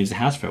no one leaves the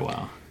house for a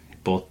while.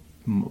 Both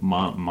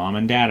mom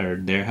and dad are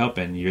there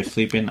helping. You're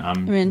sleeping,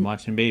 I'm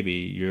watching baby.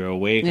 You're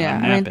awake,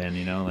 I'm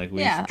napping. Like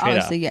we trade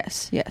obviously,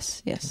 off.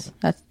 yes.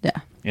 That's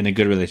in a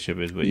good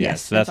relationship is, but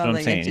yes, so that's what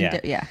I'm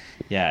saying.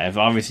 Yeah. If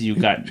obviously you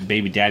got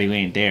baby daddy who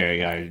ain't there,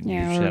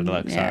 you should have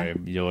luck. Sorry,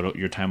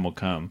 your time will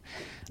come.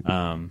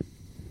 I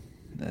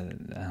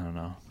don't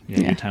know.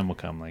 Your time will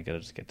come. Like,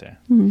 it'll just get there.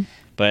 Mm-hmm.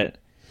 But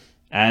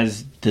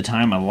as the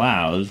time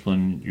allows,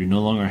 when you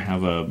no longer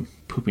have a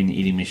pooping and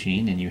eating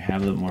machine and you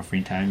have a little more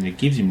free time, it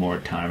gives you more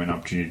time and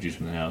opportunity to do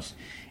something else,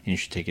 and you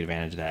should take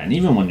advantage of that. And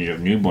even when you're a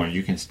newborn,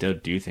 you can still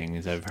do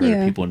things. I've heard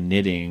of people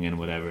knitting and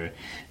whatever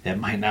that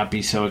might not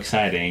be so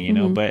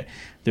exciting, but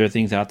there are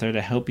things out there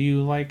to help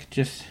you, like,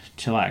 just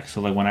chillax. So,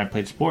 like, when I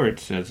played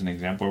sports, as an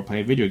example, or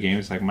played video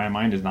games, like, my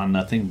mind is not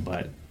nothing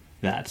but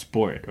that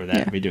sport or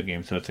that video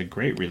game. So it's a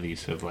great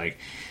release of, like,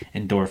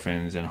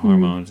 endorphins and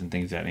hormones and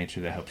things of that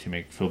nature that helps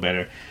you feel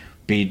better.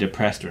 Be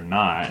depressed or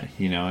not,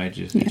 it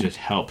just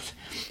helps.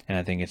 And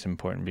I think it's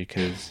important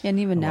because and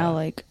even now,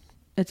 like,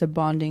 it's a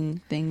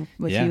bonding thing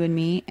with you and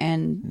me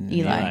and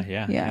Eli.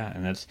 Yeah.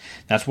 And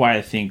that's why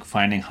I think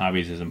finding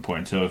hobbies is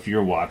important. So if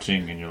you're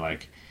watching and you're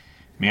like,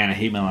 man, I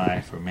hate my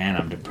life, or man,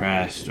 I'm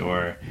depressed,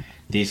 or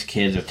these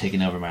kids have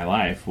taken over my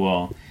life,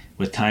 well,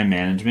 with time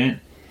management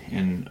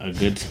and a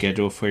good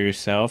schedule for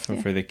yourself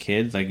and for the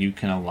kids, like, you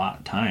can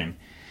allot time,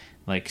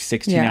 like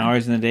 16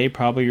 hours in the day.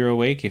 Probably you're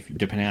awake, if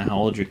depending on how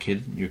old your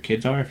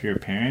kids are. If you're a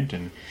parent,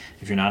 and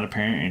if you're not a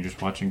parent and you're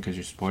just watching because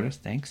you support us,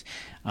 thanks.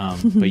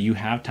 But you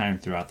have time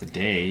throughout the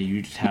day.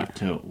 You just have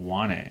to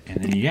want it,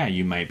 and then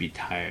you might be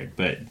tired,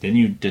 but then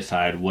you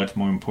decide what's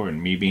more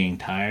important: me being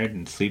tired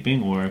and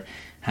sleeping, or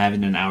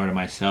having an hour to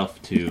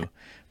myself to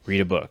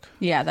read a book.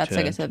 Yeah, that's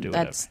like I said.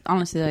 That's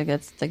honestly, like,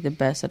 that's like the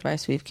best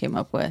advice we've came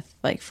up with,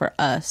 like, for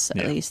us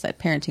at least, like,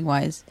 parenting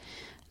wise.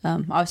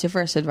 Obviously,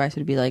 first advice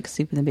would be like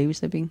sleeping the baby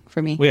sleeping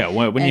for me. Well,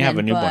 yeah, when you have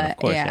a newborn, of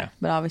course. Yeah,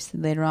 but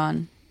obviously later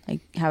on,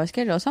 like, have a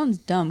schedule. It sounds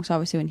dumb because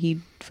obviously when he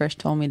first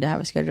told me to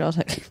have a schedule, I was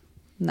like,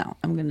 no,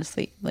 I'm gonna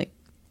sleep. Like,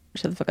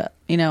 shut the fuck up,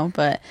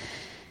 But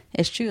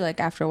it's true.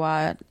 Like, after a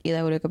while,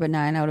 Eli would wake up at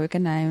 9. I would wake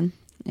at 9,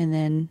 and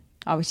then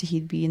obviously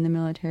he'd be in the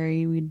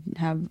military. We'd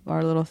have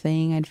our little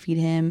thing. I'd feed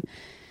him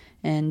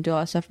and do all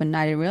that stuff, and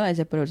I didn't realize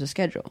it, but it was a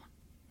schedule.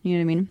 You know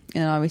what I mean?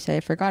 And then obviously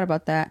I forgot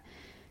about that.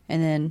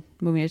 And then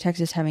moving to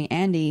Texas, having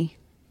Andy,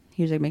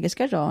 he was like, make a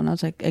schedule. And I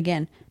was like,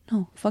 again,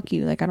 no, fuck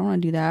you. Like, I don't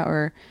want to do that.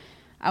 Or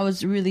I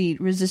was really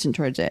resistant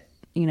towards it,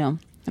 And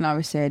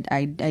obviously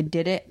I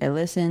did it. I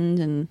listened,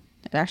 and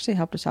it actually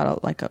helped us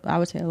out, like, I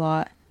would say a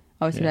lot.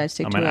 Obviously, I'd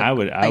stick to it.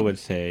 I would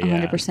say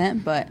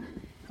 100%, but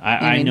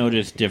I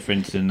noticed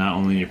difference in not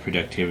only your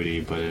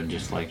productivity, but in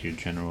just, like, your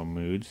general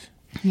moods.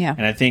 Yeah.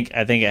 And I think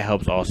it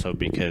helps also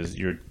because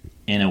you're,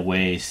 in a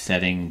way,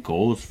 setting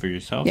goals for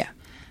yourself. Yeah.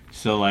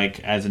 So, like,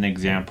 as an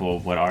example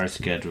of what our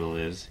schedule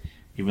is,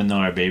 even though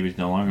our babies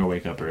no longer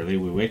wake up early,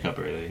 we wake up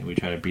early. We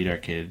try to beat our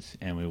kids,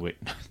 and we wait.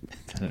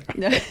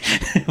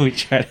 We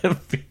try to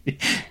be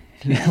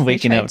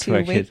waking up to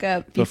our kids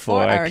up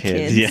before our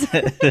kids.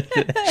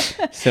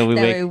 Yeah. So we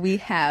that way we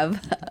have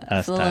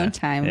alone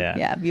time.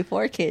 Yeah,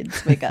 before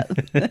kids wake up.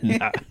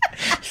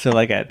 So,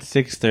 like, at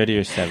 6:30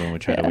 or 7, we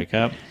try to wake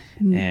up,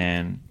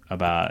 and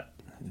about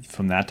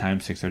from that time,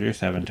 6:30 or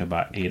 7 to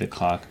about 8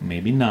 o'clock,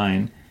 maybe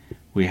 9.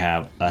 We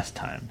have us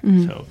time.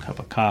 So a cup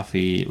of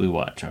coffee. We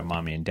watch our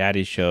mommy and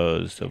daddy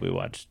shows. So we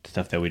watch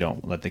stuff that we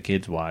don't let the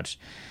kids watch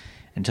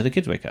until the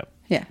kids wake up.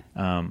 Yeah.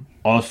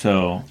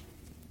 Also,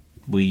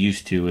 we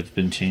used to, it's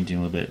been changing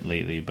a little bit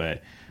lately,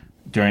 but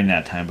during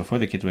that time, before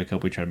the kids wake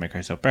up, we try to make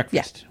ourselves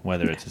breakfast.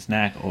 Whether it's a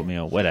snack,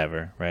 oatmeal,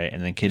 whatever, right?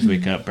 And then kids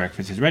wake up,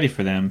 breakfast is ready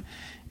for them,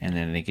 and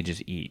then they can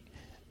just eat.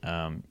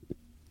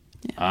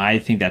 I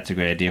think that's a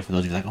great idea for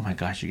those of you like, oh my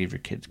gosh, you gave your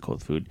kids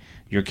cold food.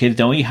 Your kids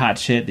don't eat hot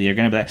shit. They're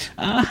going to be like,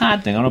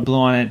 hot. They're going to blow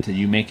on it.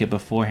 You make it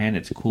beforehand.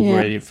 It's cool,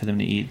 ready for them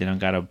to eat. They don't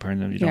got to burn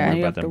them. You don't worry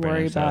about them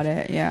burning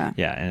themselves. Yeah,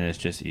 and it's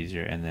just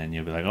easier. And then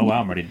you'll be like, oh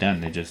wow, I'm already done.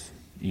 They just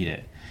eat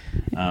it.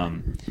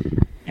 And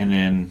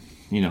then,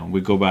 we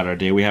go about our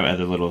day. We have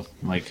other little,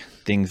 like,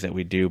 things that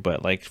we do.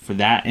 But, like, for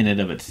that in and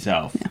of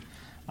itself,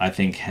 I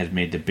think has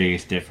made the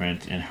biggest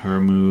difference in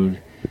her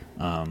mood.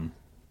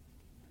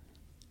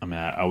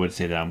 I would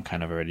say that I'm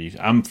kind of already...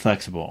 I'm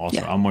flexible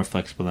also. I'm more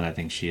flexible than I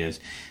think she is.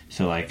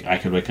 So, like, I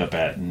could wake up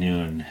at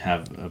noon,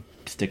 have a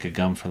stick of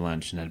gum for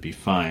lunch, and that'd be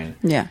fine.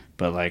 Yeah.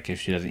 But, like, if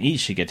she doesn't eat,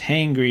 she gets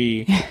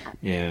hangry.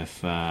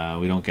 If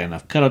we don't get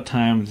enough cuddle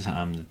times,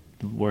 I'm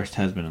the worst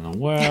husband in the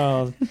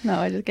world. No,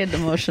 I just get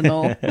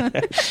emotional. I'm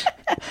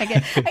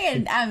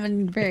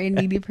a very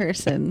needy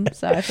person,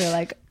 so I feel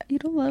like you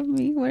don't love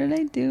me. What did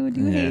I do?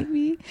 Do you hate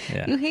me?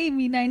 Yeah. You hate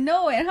me, and I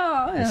know it,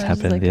 huh? This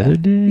happened the other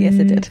day. Yes,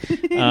 it did.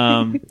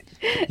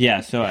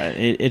 Yeah, so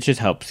it just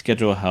helps.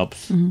 Schedule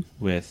helps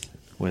with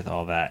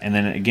all that. And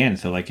then again,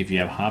 so like if you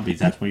have hobbies,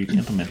 that's where you can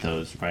implement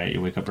those, right?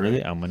 You wake up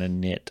early, I'm going to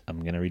knit, I'm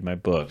going to read my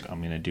book, I'm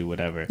going to do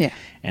whatever. Yeah.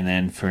 And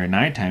then for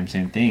nighttime,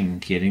 same thing,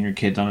 getting your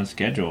kids on a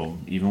schedule,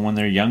 even when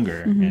they're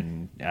younger.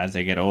 And as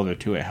they get older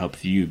too, it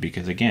helps you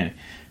because again,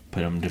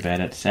 put them to bed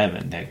at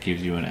 7. That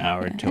gives you an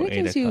hour till 8 o'clock.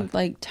 It gives you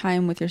like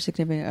time with your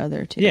significant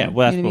other too. Yeah,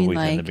 well, that's what we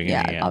said in the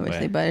beginning. Yeah,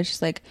 obviously, but it's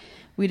just like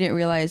we didn't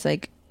realize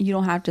like you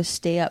don't have to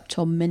stay up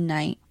till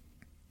midnight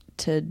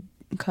to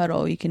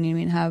cuddle. You can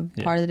even have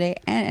part of the day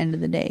and end of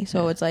the day.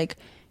 So it's like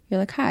you're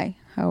like, hi,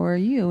 how are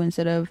you?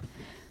 Instead of,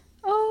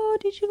 oh,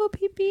 did you go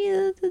pee pee?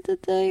 You're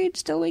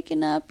still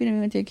waking up, you know what I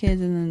mean, with your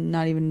kids, and then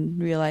not even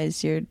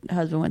realize your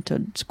husband went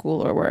to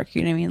school or work.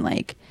 You know what I mean?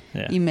 Like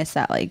you miss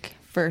that like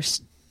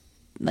first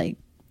like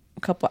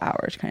couple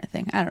hours kind of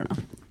thing. I don't know.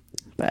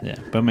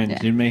 But I mean,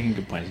 you're making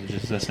good points. It's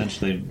just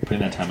essentially putting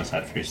that time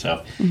aside for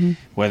yourself.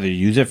 Whether you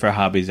use it for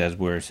hobbies, as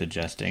we're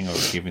suggesting, or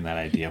giving that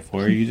idea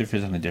for, or use it for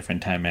something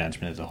different. Time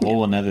management is a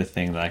whole another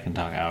thing that I can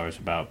talk hours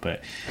about.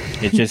 But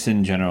it's just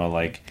in general,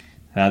 like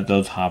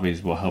those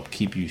hobbies will help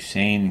keep you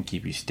sane and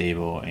keep you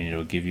stable, and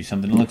it'll give you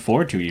something to look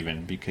forward to,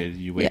 even because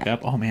you wake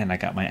up. Oh man, I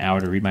got my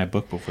hour to read my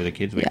book before the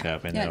kids wake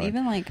up. And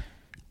even like,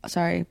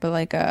 sorry, but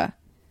like,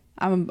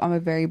 I'm a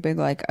very big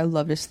like I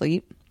love to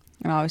sleep.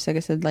 And obviously, like I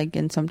said, like,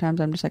 and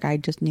sometimes I'm just like, I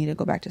just need to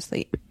go back to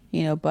sleep,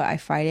 you know, but I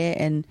fight it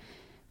and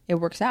it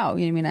works out.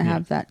 You know what I mean? I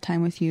have that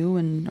time with you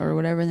or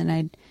whatever. And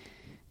then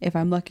if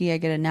I'm lucky, I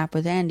get a nap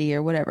with Andy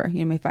or whatever,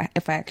 you know,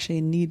 if I actually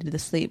needed the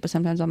sleep. But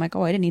sometimes I'm like,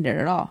 oh, I didn't need it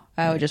at all.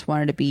 I just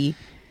wanted to be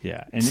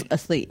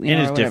asleep. You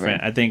know, it's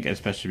different. I think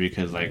especially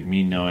because like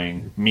me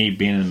being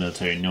in the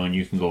military, knowing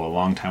you can go a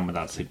long time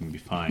without sleeping and be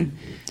fine.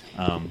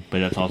 But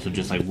that's also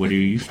just like, what are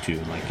you used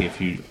to? Like if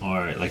you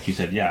are, like you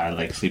said, I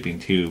like sleeping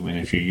too. And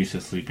if you're used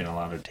to sleeping a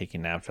lot or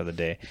taking naps for the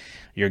day,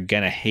 you're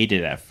going to hate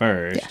it at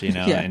first, you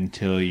know,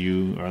 until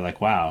you are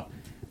like, wow,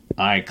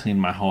 I cleaned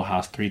my whole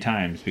house 3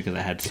 times because I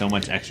had so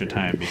much extra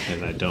time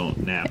because I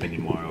don't nap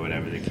anymore or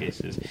whatever the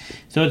case is.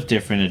 So it's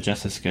different.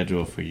 Adjust the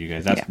schedule for you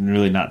guys. That's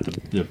really not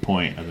the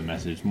point of the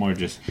message. It's more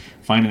just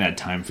finding that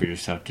time for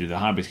yourself to do the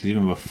hobbies. Because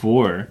even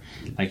before,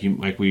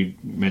 like we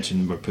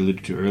mentioned or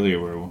alluded to earlier,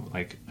 where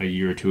like a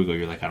year or 2 ago,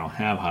 you're like, I don't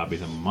have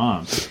hobbies. I'm a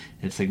mom.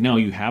 It's like, no,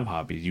 you have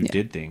hobbies. You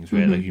did things,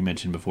 right? Like you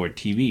mentioned before,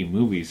 TV,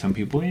 movies. Some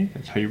people,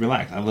 that's how you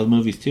relax. I love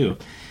movies too.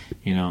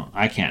 You know,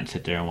 I can't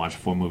sit there and watch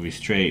 4 movies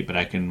straight, but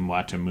I can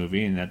watch a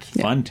movie, and that's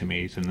fun to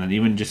me. So then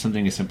even just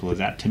something as simple as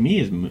that, to me,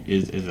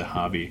 is a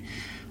hobby.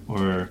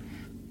 Or,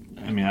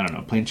 I mean, I don't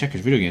know, playing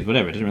checkers, video games,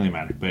 whatever. It doesn't really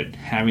matter. But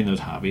having those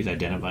hobbies,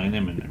 identifying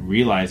them, and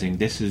realizing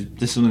this is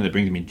something that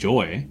brings me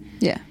joy.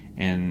 Yeah.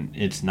 And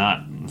it's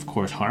not, of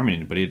course, harming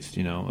anybody. It's,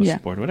 you know, a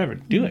sport or whatever.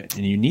 Do it.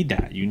 And you need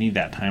that. You need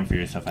that time for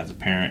yourself as a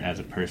parent, as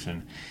a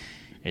person.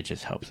 It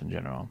just helps in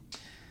general.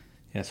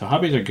 Yeah, so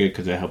hobbies are good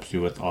because it helps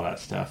you with all that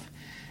stuff.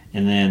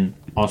 And then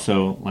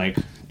also, like,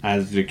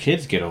 as your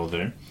kids get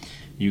older,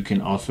 you can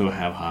also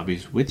have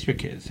hobbies with your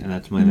kids. And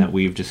that's something that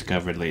we've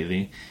discovered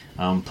lately.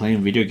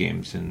 Playing video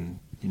games. And,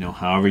 you know,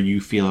 however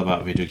you feel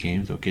about video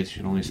games, kids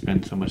should only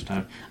spend so much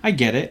time. I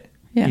get it.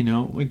 Yeah. You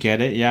know, we get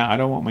it. Yeah, I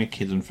don't want my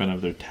kids in front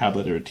of their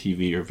tablet or a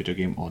TV or video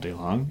game all day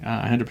long.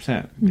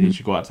 100%. They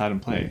should go outside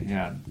and play.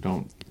 Yeah,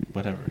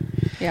 whatever.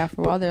 Yeah,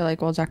 for a while they're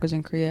like, well, Zach was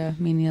in Korea.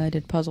 Me and Eli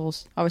did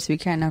puzzles. Obviously, we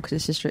can't now because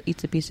his sister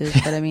eats the pieces.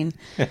 But I mean,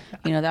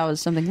 you know, that was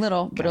something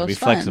little, but it was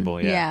fun.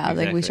 Flexible, yeah.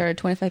 Exactly. Like we started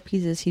 25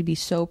 pieces. He'd be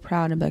so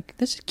proud and be like,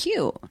 this is cute.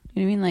 You know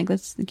what I mean? Like,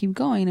 let's keep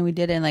going. And we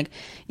did it. And like,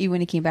 even when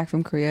he came back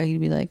from Korea,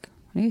 he'd be like,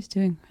 what are you guys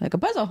doing? Like a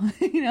puzzle,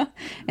 you know?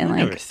 And I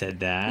like, never said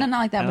that. No, not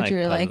like that, but you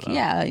were like,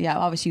 yeah,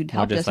 obviously you'd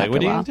help us after a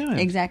while. What are you doing?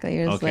 Exactly.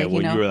 It was like,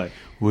 you know. You were like,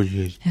 what are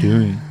you guys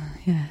doing?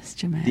 Yes,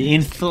 dramatic. The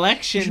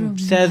inflection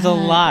says a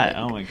lot.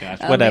 Oh my gosh,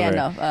 whatever.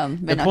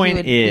 The point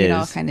is, we'd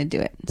all kind of do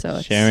it. So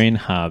it's, sharing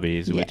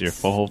hobbies with your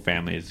whole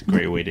family is a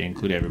great way to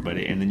include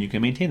everybody, and then you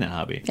can maintain that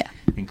hobby. Yeah,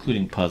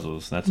 including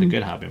puzzles. That's a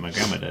good hobby. My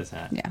grandma does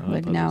that. Yeah,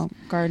 like now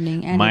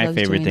gardening. And my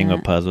favorite thing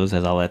with puzzles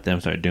is I'll let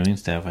them start doing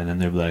stuff, and then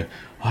they'll be like,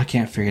 "Oh, I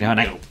can't figure it out," and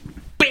I go,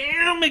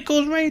 "Bam! It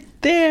goes right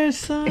there,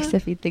 son."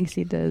 Except he thinks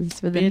he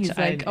does, but then he's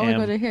like, "Oh, it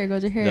goes to here, it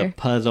goes to here." The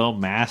puzzle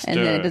master,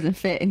 and then it doesn't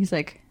fit, and he's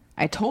like,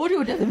 I told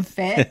you it doesn't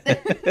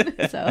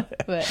fit. So,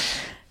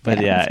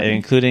 but yeah,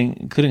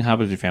 including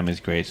hobbies with your family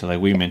is great. So like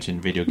we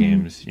mentioned video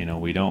games, you know,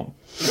 we don't,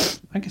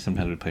 I guess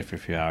sometimes we play for a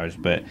few hours,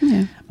 but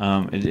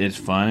it's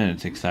fun and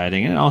it's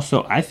exciting. And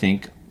also I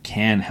think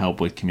can help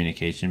with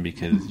communication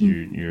because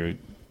you're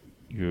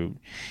in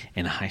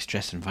a high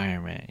stress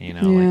environment, you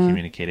know, like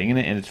communicating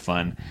and it's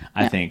fun.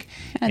 I think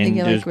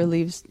it like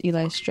relieves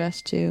Eli's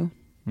stress too.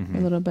 A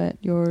little bit.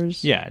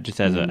 Yours. Yeah, just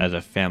as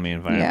a family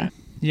environment.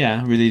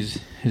 Yeah, relieves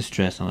his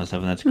stress and all that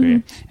stuff, and that's great.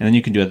 And then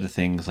you can do other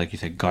things, like you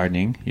said,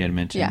 gardening. You had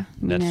mentioned. Yeah,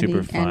 That's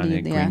super fun.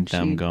 It green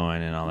thumb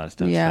going and all that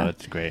stuff. So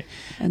it's great.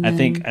 And I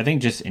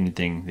think just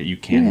anything that you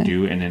can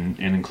do and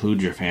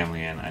include your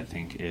family in, I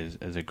think is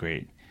a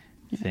great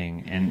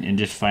thing. And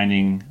just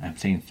finding, I'm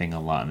saying thing a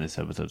lot in this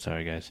episode.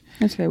 Sorry, guys.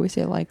 That's great. We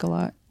say like a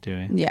lot. Do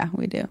we? Yeah,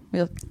 we do.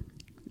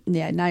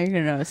 Yeah, now you're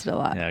gonna notice it a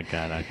lot. Yeah,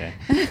 God, okay.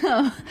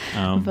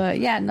 But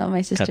yeah, no,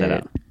 my sister. Cut that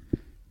out.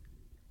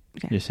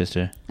 Okay. Your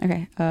sister.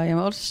 Okay. Yeah,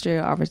 my older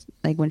sister offers,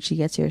 like, when she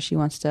gets here, she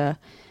wants to,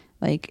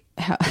 like,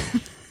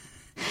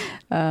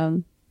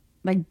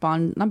 like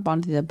not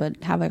bond with them,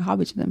 but have like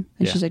hobbies with them.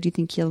 And she's like, "Do you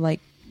think he'll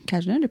like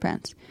casual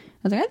underpants?"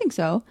 I was like, "I think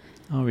so."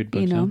 I'll read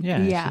books.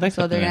 Yeah.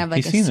 So they're gonna have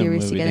like a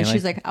series together. And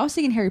she's like, "I was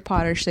thinking Harry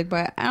Potter." She's like,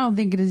 "But I don't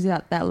think it is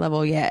at that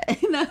level yet."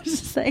 And I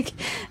was just like,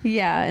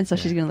 "Yeah." And so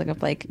she's gonna look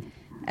up, like,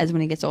 as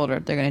when he gets older,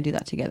 they're gonna do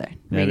that together.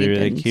 That'd be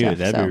really cute.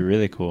 That'd be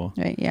really cool.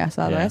 Right? Yeah.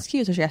 So I was like, that's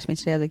cute. So she asked me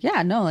today. I was like,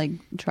 "Yeah, no, like,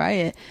 try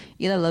it."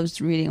 Eli loves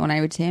reading. When I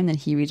read to him, then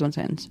he reads one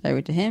sentence. I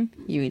read to him,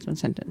 he reads one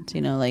sentence. You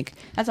know, like,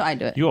 that's how I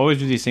do it. You always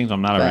do these things when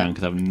I'm not around,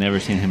 because I've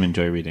never seen him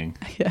enjoy reading.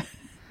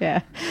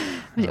 Yeah.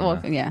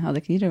 Well, yeah. I was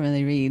like, you don't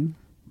really read.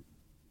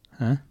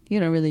 Huh? You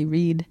don't really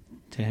read.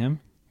 To him?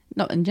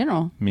 No, in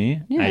general.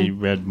 Me? Yeah. I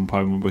read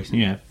probably more books than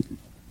you have.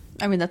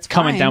 I mean, that's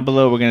Comment down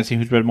below. We're going to see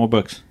who's read more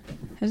books.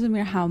 It doesn't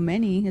matter how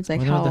many. It's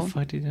like what the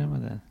fuck do you do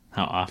with that?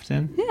 How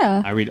often?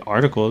 Yeah. I read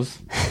articles.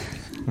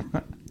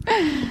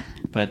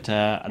 But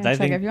I think...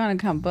 like, if you want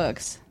to count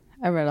books,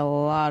 I read a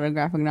lot of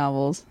graphic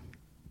novels.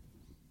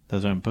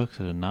 Those aren't books.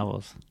 Those are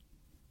novels.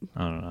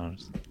 I don't know.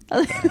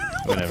 Whatever.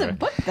 What's a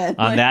book then?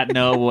 On that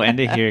note, we'll end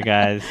it here,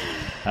 guys.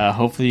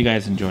 Hopefully you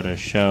guys enjoyed our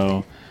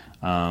show.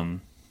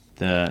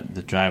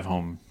 The drive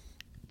home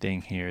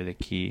thing here, the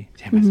key.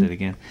 Damn, I said it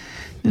again.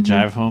 The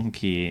drive home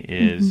key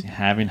is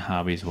having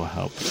hobbies will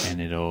help, and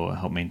it'll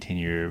help maintain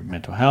your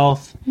mental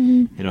health.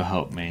 It'll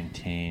help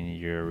maintain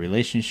your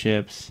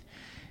relationships,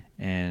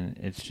 and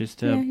it's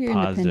just a your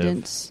positive.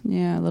 Independence.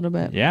 Yeah, a little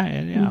bit.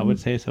 Yeah, I would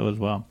say so as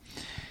well.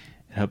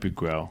 It'll help you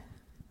grow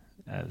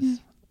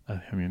as a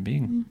human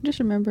being. Just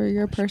remember,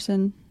 you're a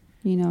person.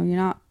 You know, you're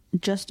not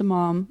just a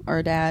mom or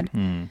a dad.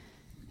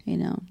 You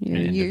know, you're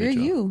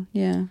you.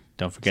 Yeah.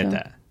 Don't forget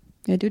that.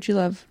 Yeah, do what you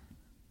love.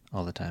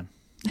 All the time.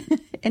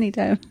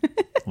 Anytime.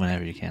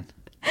 Whenever you can.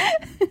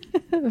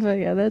 But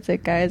yeah, that's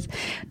it, guys.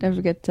 Don't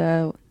forget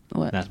to...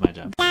 What? That's my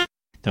job.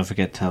 Don't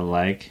forget to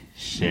like,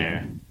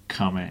 share,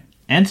 comment,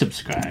 and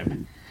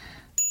subscribe.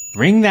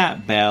 Ring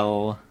that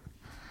bell.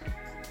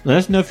 Let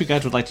us know if you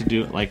guys would like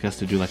us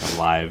to do like a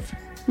live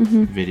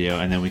video,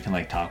 and then we can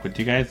like talk with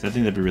you guys. I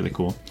think that'd be really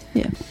cool.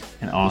 Yeah.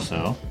 And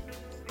also,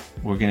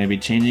 we're going to be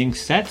changing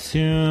sets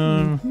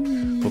soon.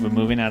 We'll be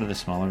moving out of the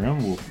smaller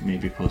room. We'll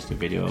maybe post a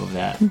video of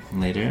that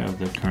later, of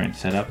the current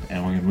setup.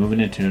 And we're moving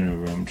into a new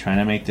room, trying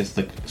to make this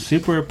look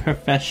super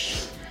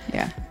profesh.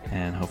 Yeah.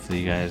 And hopefully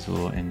you guys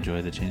will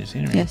enjoy the change of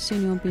scenery. Yeah,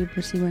 soon you won't be able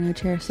to see my new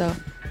chair, so...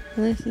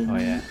 Oh,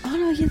 yeah. Oh,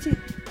 no, you can't see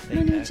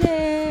my new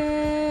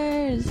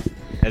chairs.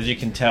 As you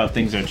can tell,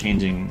 things are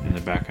changing in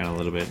the background a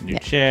little bit. New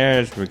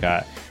chairs, we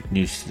got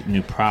new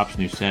props,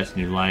 new sets,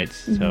 new lights.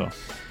 So,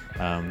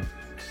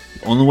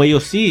 the only way you'll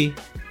see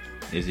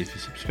is if you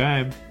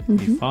subscribe,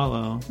 you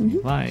follow,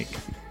 you like.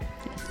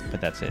 But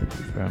that's it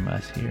from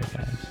us here,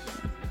 guys.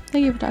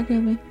 Thank you for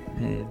talking with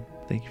me. Hey,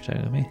 thank you for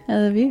talking with me. I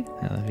love you.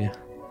 I love you.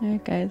 All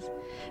right, guys.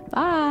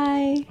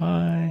 Bye.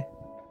 Bye.